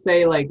would just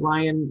say, like,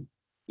 Ryan,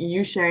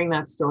 you sharing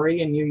that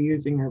story and you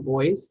using your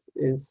voice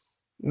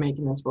is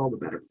making this world a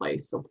better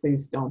place. So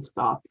please don't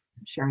stop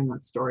sharing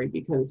that story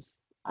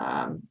because,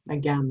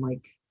 again,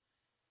 like,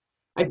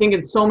 I think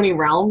in so many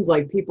realms,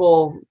 like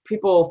people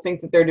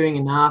think that they're doing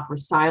enough, or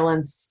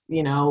silence,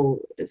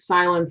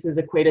 silence is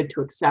equated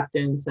to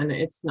acceptance, and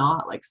it's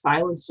not. Like,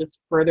 silence just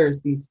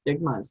furthers these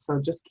stigmas. So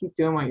just keep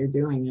doing what you're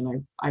doing.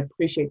 And I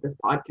appreciate this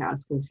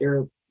podcast because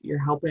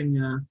you're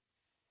helping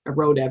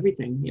erode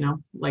everything,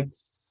 like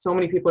so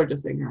many people are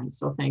just ignorant.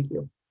 So thank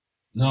you.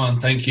 No,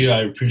 and thank you.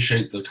 I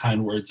appreciate the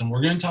kind words. And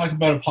we're going to talk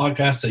about a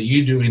podcast that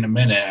you do in a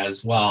minute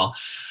as well.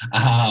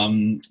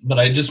 But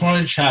I just want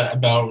to chat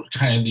about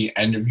kind of the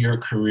end of your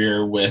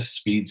career with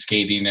speed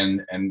skating.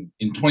 And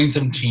in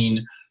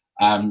 2017,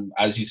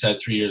 as you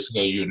said, 3 years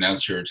ago, you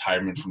announced your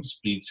retirement from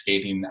speed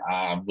skating,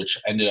 which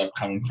ended up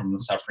coming from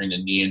suffering a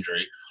knee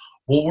injury.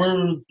 What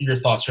were your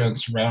thoughts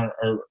around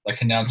or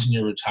like announcing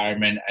your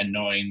retirement and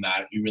knowing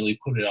that you really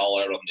put it all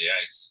out on the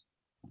ice?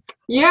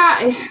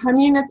 Yeah, I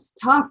mean, it's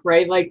tough,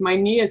 right? Like, my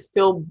knee is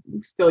still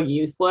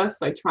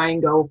useless. I try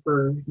and go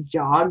for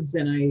jogs,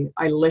 and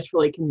I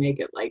literally can make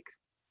it like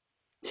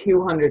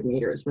 200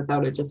 meters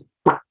without it just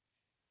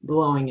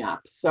blowing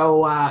up.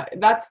 So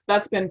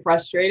that's been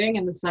frustrating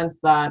in the sense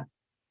that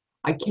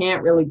I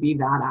can't really be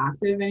that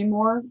active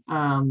anymore,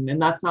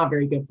 and that's not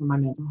very good for my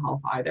mental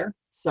health either.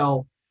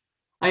 So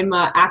I'm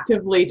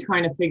actively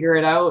trying to figure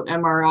it out,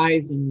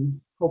 MRIs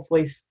and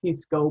hopefully a few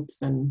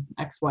scopes and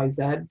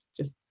XYZ,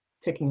 just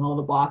ticking all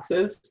the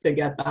boxes to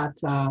get that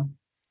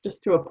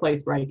just to a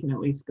place where I can at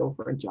least go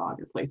for a jog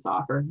or play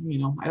soccer.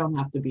 I don't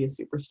have to be a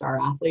superstar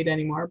athlete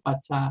anymore, but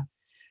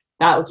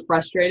that was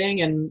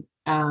frustrating. And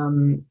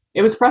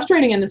it was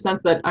frustrating in the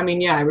sense that, I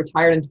mean, yeah, I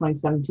retired in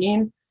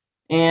 2017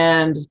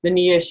 and the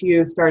knee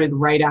issue started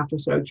right after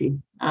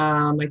Sochi.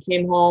 I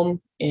came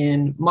home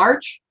in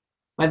March.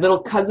 My little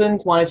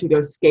cousins wanted to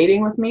go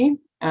skating with me.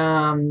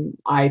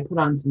 I put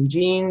on some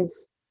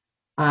jeans,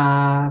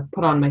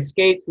 put on my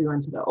skates. We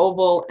went to the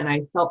oval and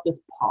I felt this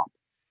pop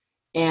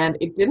and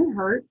it didn't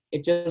hurt.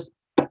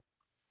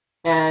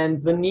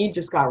 And the knee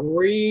just got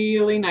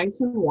really nice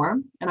and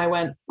warm. And I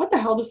went, what the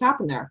hell just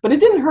happened there? But it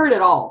didn't hurt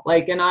at all.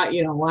 Like, and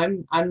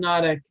I'm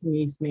not a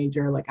kines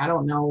major. Like, I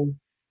don't know,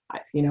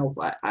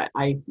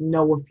 I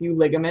know a few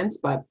ligaments,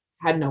 but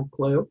had no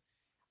clue.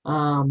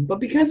 But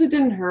because it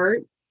didn't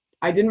hurt,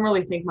 I didn't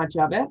really think much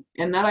of it.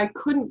 And then I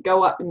couldn't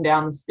go up and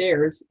down the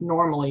stairs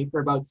normally for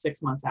about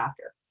 6 months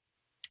after.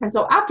 And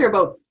so after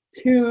about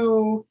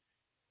two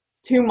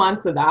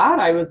months of that,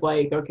 I was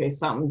like, okay,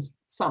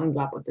 something's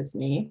up with this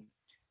knee.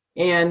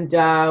 And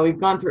we've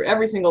gone through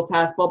every single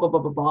test, blah, blah, blah,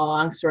 blah, blah.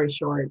 Long story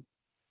short,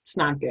 it's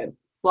not good,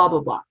 blah,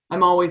 blah, blah.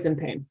 I'm always in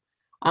pain.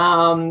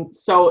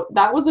 So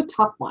that was a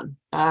tough one.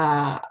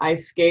 I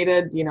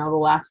skated, the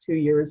last 2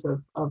 years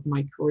of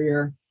my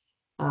career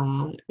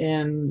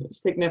in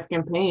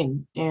significant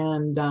pain.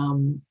 And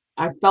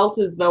I felt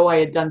as though I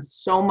had done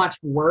so much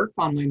work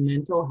on my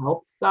mental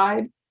health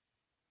side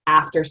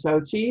after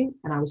Sochi,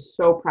 and I was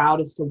so proud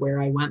as to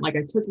where I went. Like,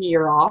 I took a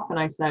year off and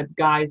I said,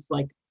 guys,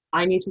 like,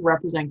 I need to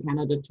represent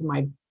Canada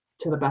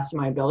to the best of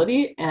my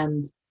ability,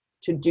 and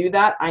to do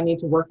that I need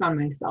to work on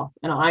myself.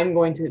 And I'm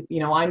going to,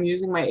 I'm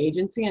using my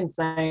agency and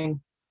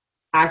saying,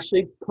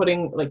 actually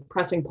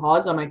pressing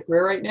pause on my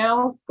career right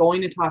now,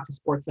 going to talk to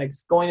sports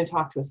psychs, going to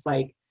talk to a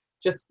psych,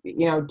 just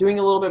doing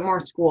a little bit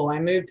more school. I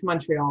moved to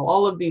Montreal,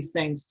 all of these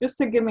things just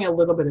to give me a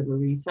little bit of a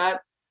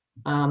reset.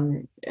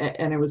 And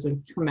it was a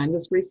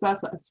tremendous reset.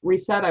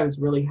 I was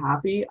really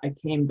happy. I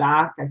came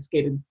back. I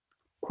skated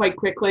quite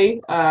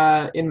quickly.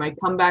 In my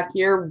comeback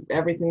year,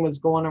 everything was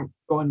going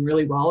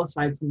really well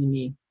aside from the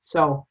knee.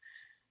 So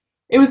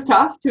it was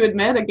tough to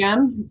admit.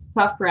 Again, it's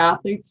tough for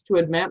athletes to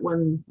admit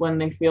when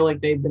they feel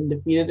like they've been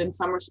defeated in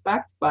some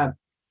respect. But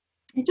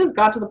it just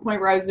got to the point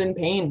where I was in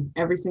pain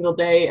every single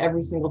day,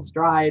 every single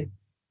stride.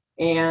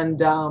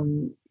 And,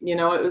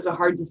 it was a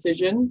hard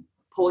decision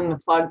pulling the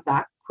plug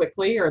that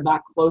quickly or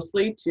that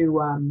closely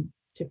to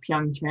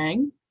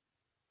Pyeongchang.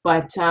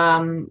 But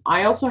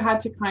I also had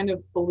to kind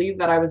of believe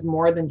that I was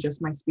more than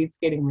just my speed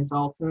skating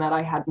results and that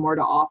I had more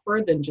to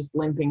offer than just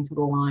limping to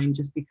the line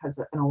just because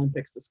an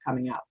Olympics was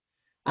coming up.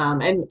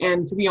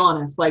 And to be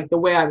honest, like the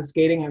way I was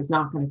skating, I was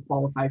not going to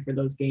qualify for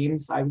those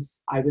games. I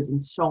was in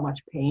so much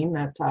pain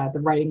that the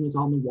writing was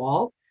on the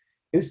wall.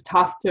 It was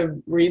tough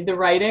to read the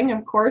writing,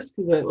 of course,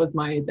 because it was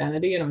my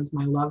identity and it was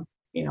my love,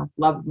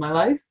 love of my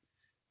life.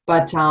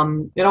 But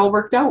it all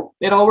worked out.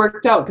 It all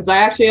worked out because I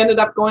actually ended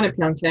up going to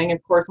Pyeongchang,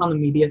 of course, on the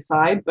media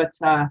side. But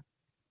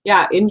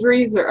yeah,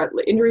 injuries are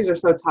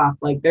so tough.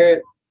 Like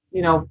to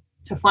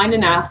find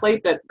an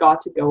athlete that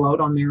got to go out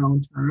on their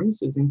own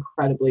terms is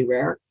incredibly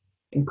rare.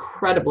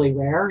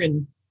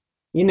 And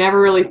you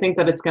never really think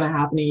that it's going to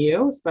happen to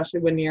you,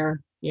 especially when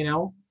you're,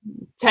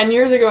 10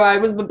 years ago, I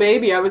was the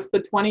baby. I was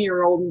the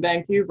 20-year-old in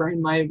Vancouver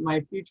and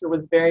my future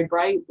was very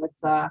bright. But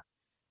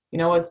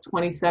as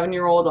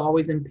 27-year-old,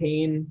 always in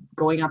pain,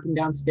 going up and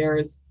down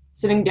stairs,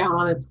 sitting down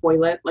on a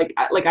toilet,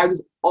 I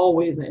was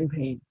always in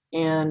pain.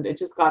 And it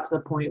just got to the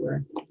point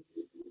where,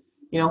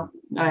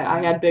 I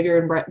had bigger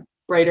and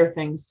brighter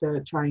things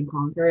to try and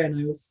conquer. And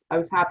I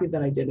was happy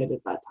that I did it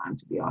at that time,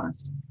 to be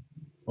honest.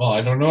 Well,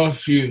 I don't know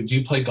if do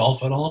you play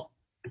golf at all?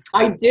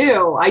 I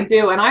do.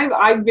 And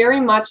I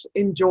very much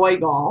enjoy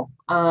golf.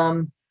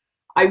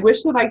 I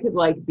wish that I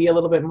could be a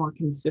little bit more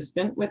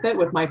consistent with it,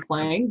 with my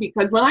playing,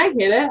 because when I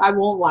hit it, I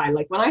won't lie.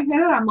 Like when I hit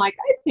it, I'm like,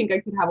 I think I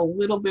could have a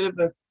little bit of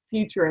a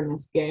future in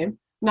this game.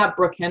 Not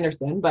Brooke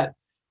Henderson, but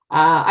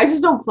I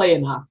just don't play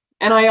enough.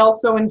 And I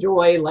also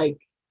enjoy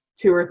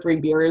 2 or 3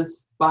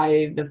 beers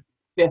by the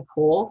 5th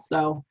hole.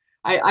 So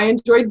I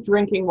enjoy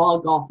drinking while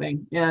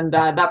golfing, and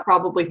that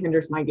probably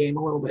hinders my game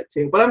a little bit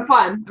too. But I'm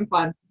fun.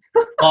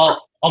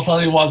 Well, I'll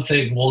tell you one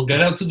thing. We'll get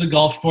out to the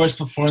golf course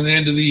before the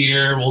end of the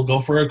year. We'll go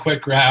for a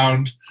quick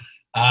round.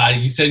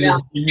 You said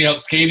you'll bring me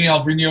out skating.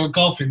 I'll bring you out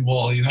golfing.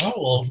 Well,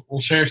 we'll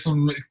share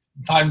some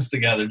times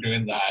together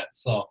doing that.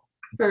 So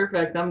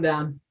perfect. I'm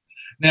down.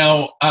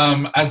 Now,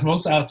 as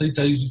most athletes,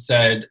 as you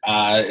said,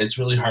 it's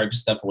really hard to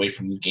step away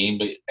from the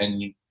game,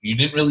 and you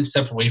didn't really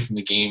step away from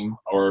the game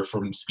or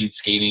from speed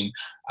skating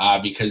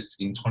because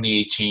in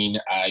 2018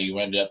 you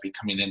ended up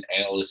becoming an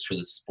analyst for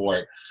the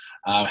sport.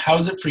 How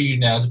is it for you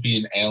now to be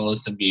an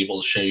analyst and be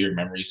able to share your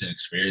memories and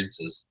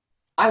experiences?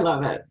 I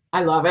love it.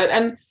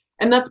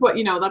 And that's what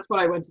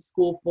I went to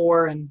school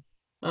for. And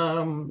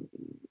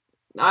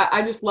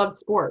I just love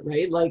sport,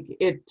 right? Like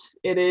it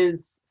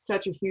is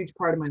such a huge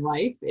part of my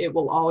life. It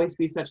will always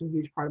be such a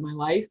huge part of my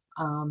life.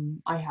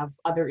 I have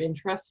other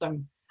interests.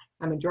 I'm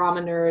a drama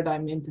nerd.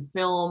 I'm into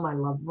film. I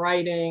love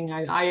writing.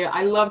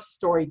 I love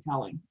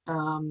storytelling.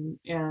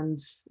 And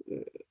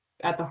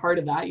at the heart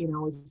of that,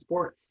 is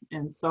sports.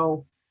 And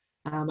so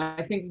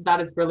I think that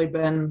has really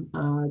been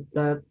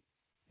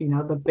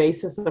the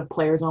basis of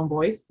Player's Own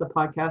Voice, the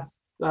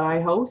podcast that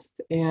I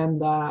host.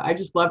 And I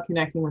just love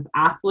connecting with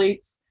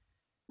athletes.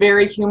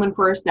 Very human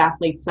first,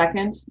 athlete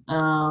second,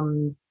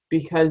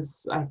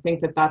 because I think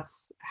that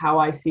that's how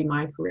I see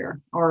my career.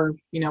 Or,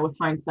 with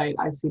hindsight,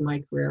 I see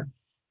my career.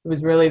 It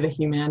was really the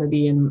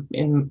humanity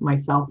in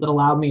myself that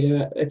allowed me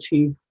to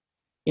achieve,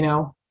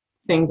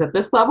 things at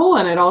this level.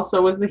 And it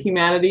also was the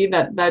humanity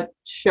that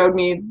showed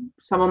me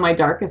some of my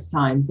darkest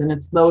times. And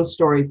it's those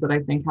stories that I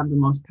think have the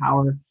most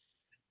power.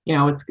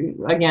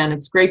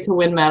 It's great to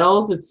win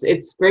medals.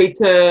 It's great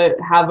to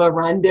have a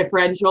run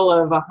differential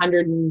of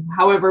 100 and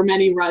however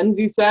many runs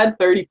you said,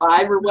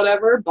 35 or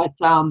whatever. But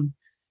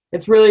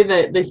it's really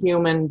the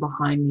human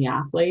behind the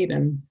athlete.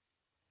 And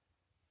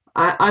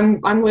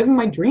I'm living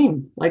my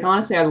dream. Like,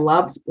 honestly, I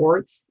love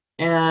sports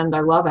and I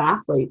love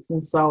athletes.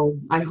 And so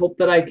I hope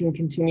that I can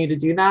continue to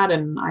do that.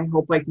 And I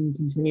hope I can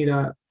continue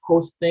to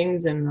host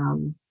things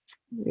and,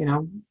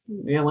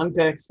 the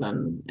Olympics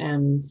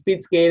and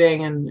speed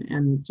skating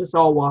and just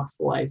all walks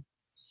of life.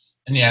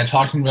 And yeah,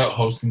 talking about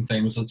hosting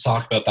things, let's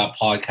talk about that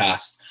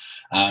podcast.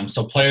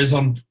 So Players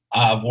on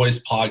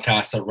Voice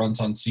podcast that runs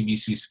on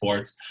CBC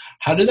Sports.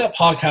 How did that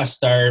podcast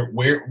start?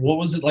 What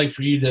was it like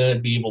for you to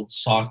be able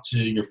to talk to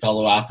your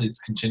fellow athletes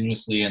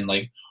continuously? And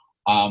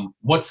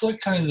what's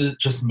kind of the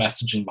just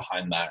messaging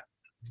behind that?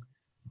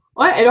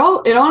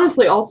 Well, it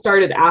honestly all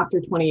started after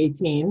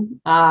 2018.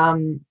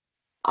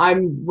 I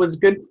am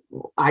good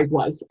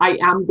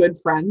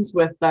friends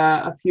with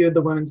a few of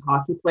the women's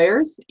hockey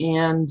players,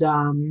 and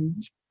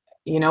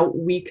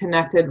we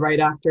connected right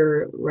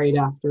after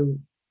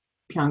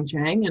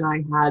Pyeongchang, and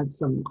I had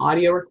some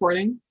audio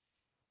recording,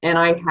 and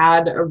I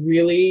had a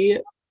really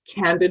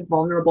candid,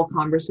 vulnerable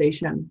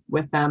conversation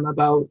with them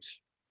about,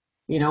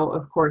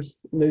 of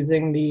course,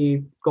 losing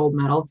the gold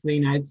medal to the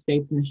United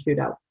States in the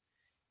shootout,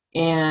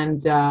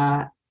 and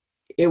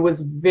it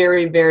was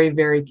very, very,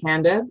 very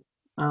candid.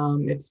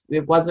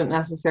 It wasn't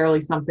necessarily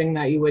something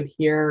that you would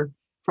hear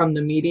from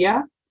the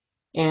media.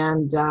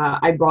 And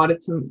I brought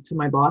it to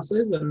my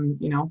bosses and,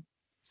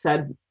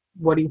 said,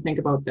 what do you think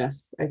about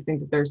this? I think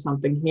that there's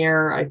something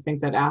here. I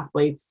think that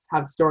athletes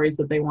have stories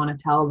that they want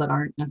to tell that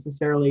aren't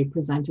necessarily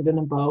presented in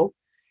a bow.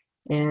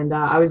 And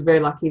I was very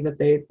lucky that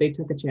they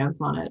took a chance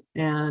on it,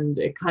 and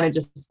it kind of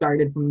just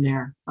started from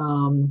there.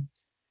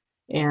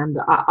 And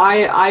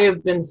I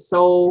have been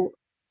so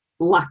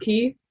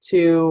lucky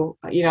to,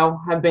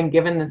 have been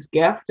given this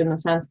gift, in the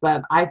sense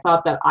that I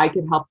thought that I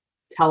could help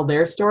tell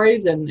their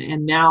stories, and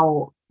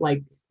now,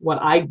 like, what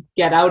I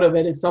get out of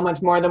it is so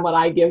much more than what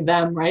I give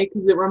them, right?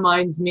 Because it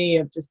reminds me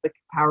of just the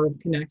power of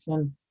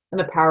connection and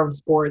the power of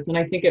sports. And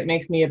I think it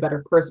makes me a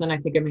better person. I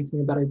think it makes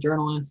me a better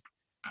journalist.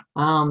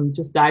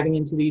 Just diving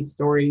into these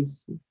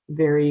stories,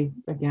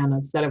 again,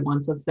 I've said it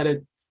once, I've said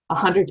it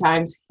 100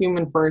 times: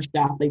 human first,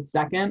 athlete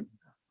second.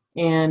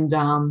 And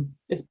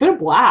it's been a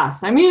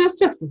blast. I mean, it's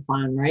just for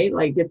fun, right?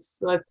 Like, let's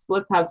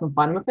have some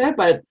fun with it.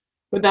 But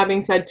with that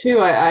being said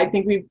too, I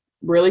think we've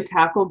really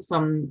tackled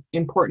some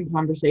important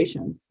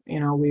conversations.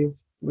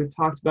 We've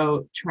talked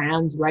about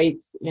trans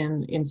rights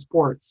in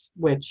sports,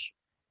 which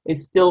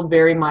is still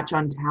very much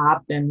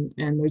untapped, and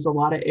there's a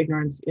lot of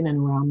ignorance in and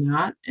around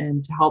that.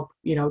 And to help,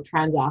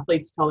 trans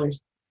athletes tell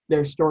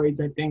their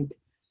stories, I think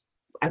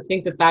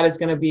that is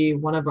going to be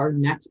one of our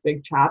next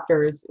big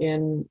chapters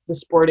in the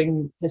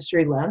sporting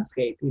history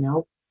landscape.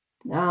 Who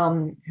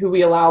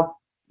we allow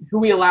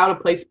to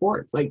play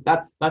sports. Like,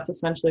 that's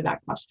essentially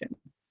that question.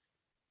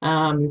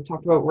 We've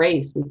talked about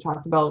race. We've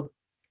talked about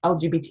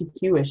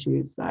LGBTQ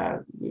issues.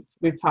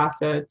 We've talked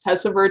to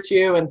Tessa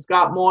Virtue and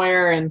Scott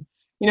Moyer, and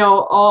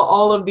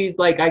all of these,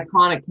 like,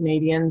 iconic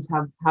Canadians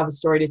have a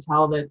story to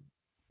tell that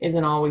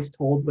isn't always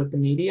told with the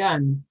media.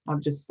 And I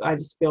just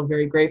feel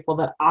very grateful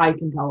that I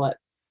can tell it.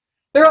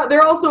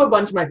 They're also a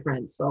bunch of my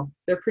friends, so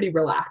they're pretty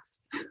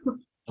relaxed.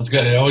 That's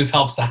good. It always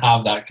helps to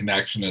have that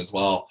connection as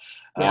well.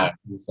 Yeah.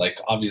 It's like,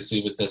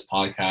 obviously, with this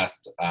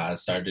podcast,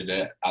 started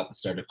it at the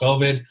start of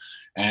COVID,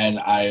 and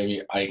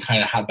I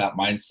kind of had that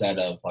mindset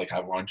of, like, I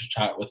wanted to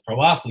chat with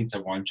pro athletes, I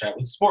wanted to chat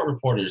with sport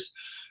reporters,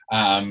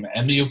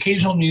 and the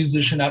occasional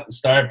musician at the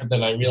start. But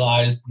then I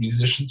realized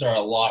musicians are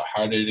a lot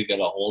harder to get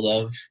a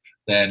hold of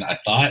than I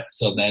thought.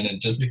 So then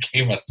it just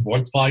became a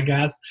sports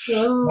podcast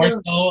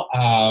more so.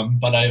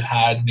 But I've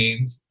had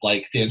names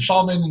like Dan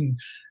Shulman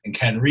and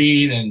Ken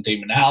Reed and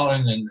Damon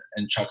Allen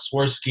and Chuck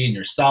Swirsky and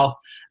yourself.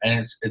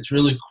 And it's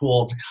really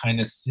cool to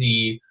kind of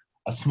see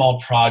a small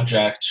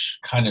project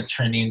kind of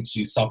turn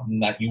into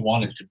something that you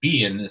want it to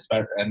be. And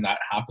that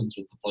happens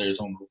with the Players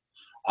Own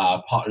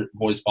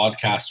Voice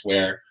podcast,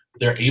 where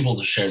they're able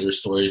to share their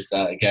stories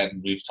that,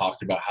 again, we've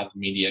talked about how the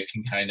media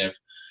can kind of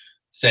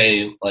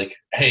say, like,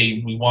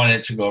 hey, we want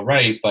it to go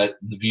right, but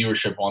the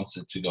viewership wants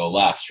it to go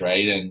left,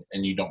 right?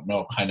 And you don't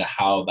know kind of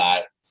how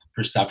that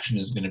perception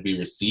is going to be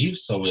received.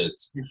 So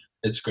it's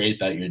great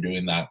that you're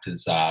doing that,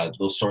 because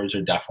those stories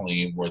are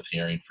definitely worth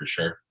hearing for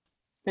sure.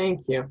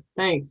 Thank you.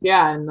 Thanks.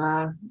 Yeah. And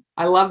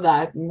I love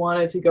that. You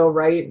want it to go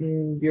right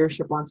and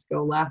viewership wants to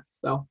go left.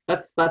 So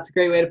that's a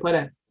great way to put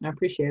it. I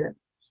appreciate it.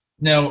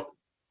 Now,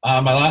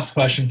 my last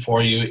question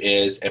for you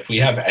is, if we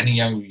have any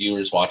young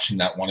viewers watching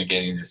that want to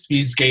get into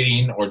speed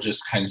skating, or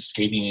just kind of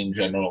skating in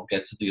general,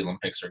 get to the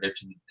Olympics, or get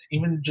to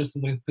even just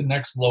the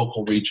next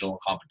local regional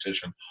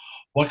competition,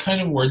 what kind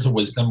of words of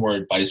wisdom or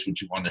advice would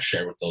you want to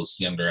share with those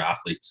younger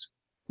athletes?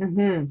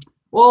 Mm-hmm.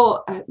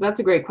 Well, that's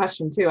a great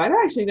question too. I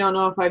actually don't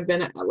know if I've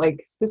been,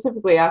 like,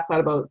 specifically asked that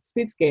about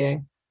speed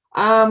skating.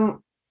 I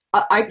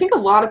think a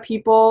lot of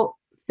people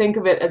think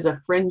of it as a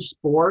fringe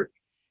sport,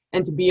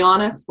 and to be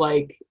honest,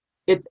 like,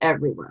 it's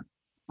everywhere.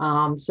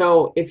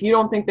 So if you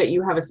don't think that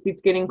you have a speed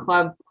skating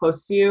club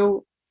close to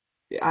you,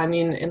 I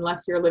mean,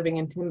 unless you're living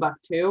in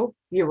Timbuktu,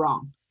 you're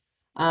wrong.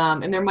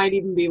 And there might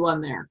even be one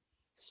there.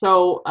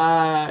 So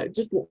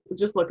just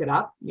look it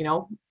up,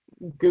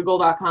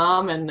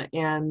 google.com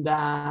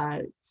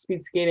and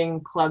speed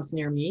skating clubs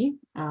near me.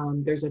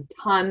 There's a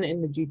ton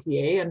in the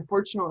GTA.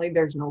 Unfortunately,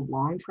 there's no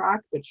long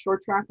track, but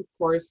short track, of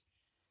course,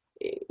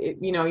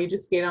 you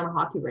just skate on a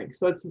hockey rink.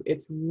 So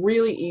it's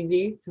really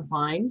easy to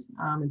find.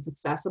 It's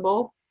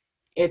accessible.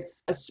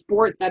 It's a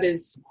sport that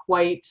is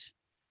quite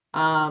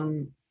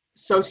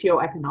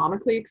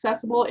socioeconomically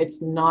accessible.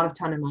 It's not a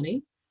ton of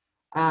money,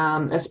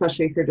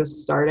 especially if you're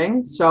just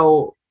starting.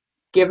 So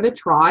give it a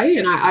try.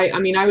 And I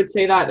mean, I would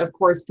say that, of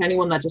course, to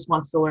anyone that just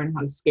wants to learn how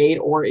to skate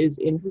or is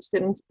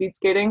interested in speed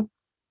skating,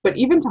 but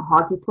even to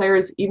hockey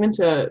players, even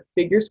to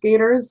figure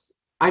skaters,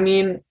 I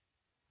mean,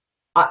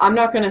 I'm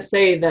not going to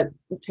say that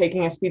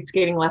taking a speed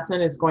skating lesson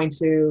is going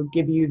to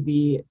give you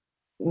the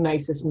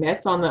nicest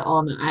mitts on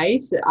the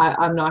ice.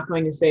 I'm not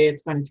going to say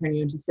it's going to turn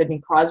you into Sidney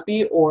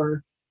Crosby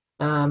or,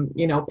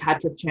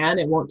 Patrick Chan.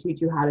 It won't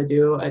teach you how to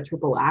do a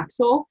triple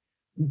axel,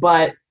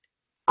 but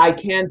I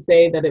can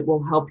say that it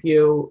will help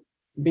you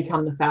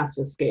become the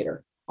fastest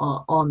skater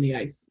on the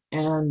ice.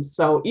 And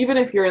so even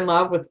if you're in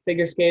love with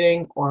figure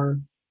skating or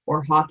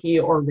hockey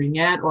or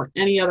ringette or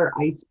any other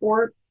ice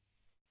sport,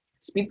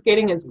 speed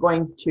skating is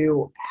going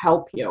to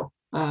help you.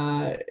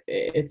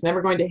 It's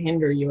never going to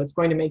hinder you. It's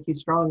going to make you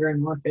stronger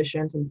and more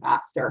efficient and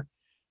faster,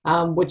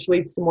 which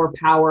leads to more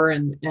power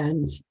and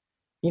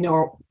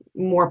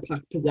more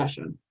puck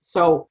possession.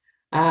 So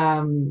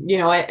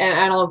And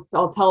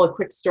I'll tell a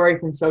quick story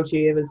from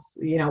Sochi. It was,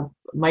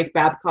 Mike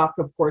Babcock,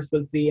 of course,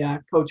 was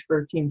the coach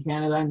for Team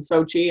Canada in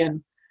Sochi,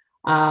 and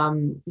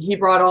he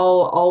brought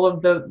all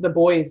of the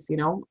boys,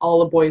 all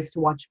the boys to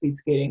watch speed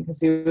skating,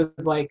 because he was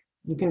like,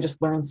 you can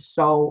just learn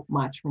so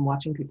much from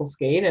watching people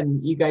skate,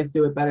 and you guys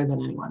do it better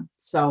than anyone.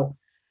 So,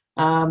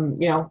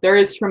 there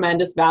is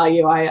tremendous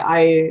value.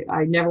 I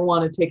never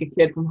want to take a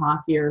kid from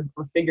hockey or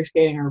figure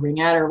skating or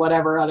ringette or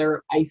whatever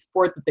other ice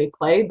sport that they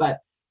play, but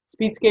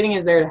speed skating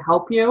is there to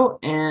help you,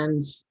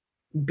 and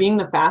being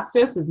the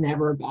fastest is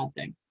never a bad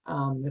thing.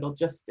 It'll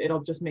just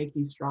make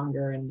you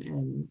stronger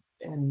and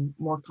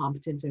more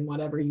competent in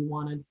whatever you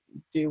want to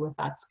do with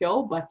that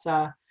skill. But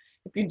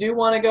if you do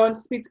want to go into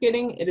speed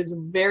skating, it is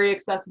very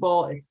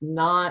accessible. It's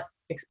not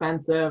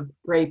expensive.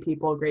 Great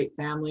people, great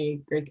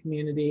family, great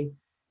community.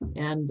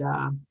 And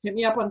hit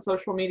me up on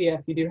social media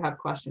if you do have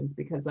questions,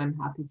 because I'm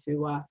happy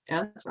to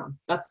answer them.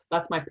 That's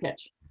my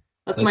pitch.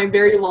 That's my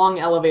very long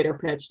elevator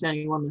pitch to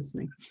anyone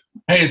listening.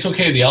 Hey, it's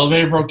okay. The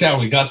elevator broke down.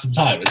 We got some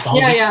time. It's all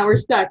good. Yeah, we're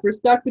stuck. We're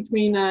stuck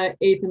between 8th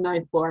and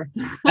 9th floor.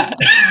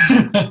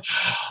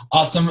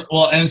 Awesome.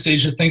 Well,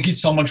 Anastasia, thank you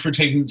so much for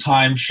taking the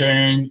time,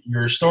 sharing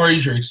your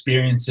stories, your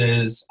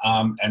experiences,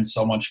 and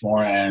so much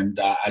more. And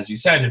as you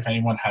said, if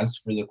anyone has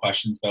further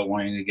questions about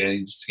wanting to get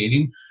into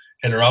skating,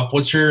 hit her up.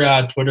 What's your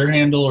Twitter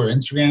handle or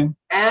Instagram?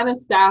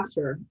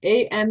 Anastasia,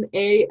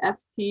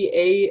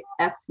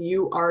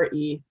 Anastasure,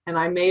 and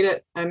I made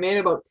it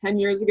about 10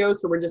 years ago,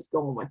 so we're just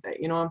going with it.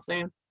 You know what I'm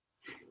saying?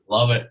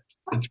 Love it.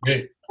 It's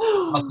great.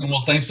 Awesome.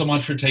 Well, thanks so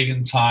much for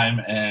taking the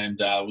time,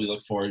 and we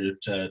look forward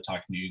to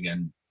talking to you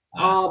again.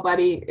 Oh,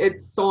 buddy,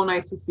 it's so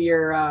nice to see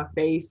your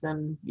face.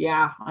 And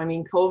yeah, I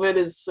mean, COVID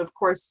has, of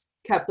course,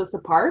 kept us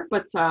apart,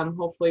 but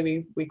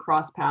hopefully we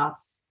cross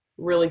paths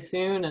really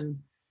soon. And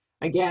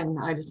again,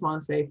 I just want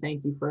to say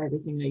thank you for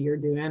everything that you're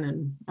doing,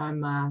 and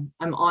I'm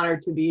honored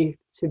to be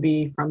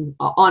from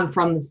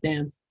the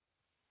stands.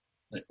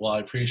 Well, I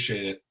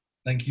appreciate it.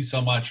 Thank you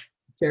so much.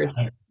 Cheers.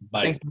 Right,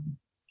 bye. Thanks.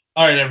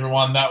 All right,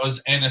 everyone. That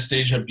was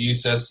Anastasia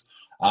Bucsis,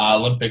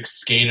 Olympic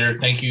skater.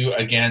 Thank you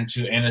again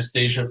to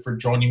Anastasia for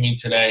joining me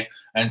today,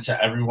 and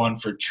to everyone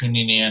for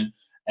tuning in.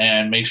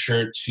 And make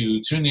sure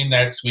to tune in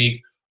next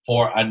week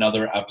for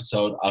another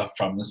episode of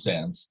From the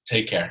Stands.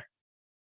 Take care.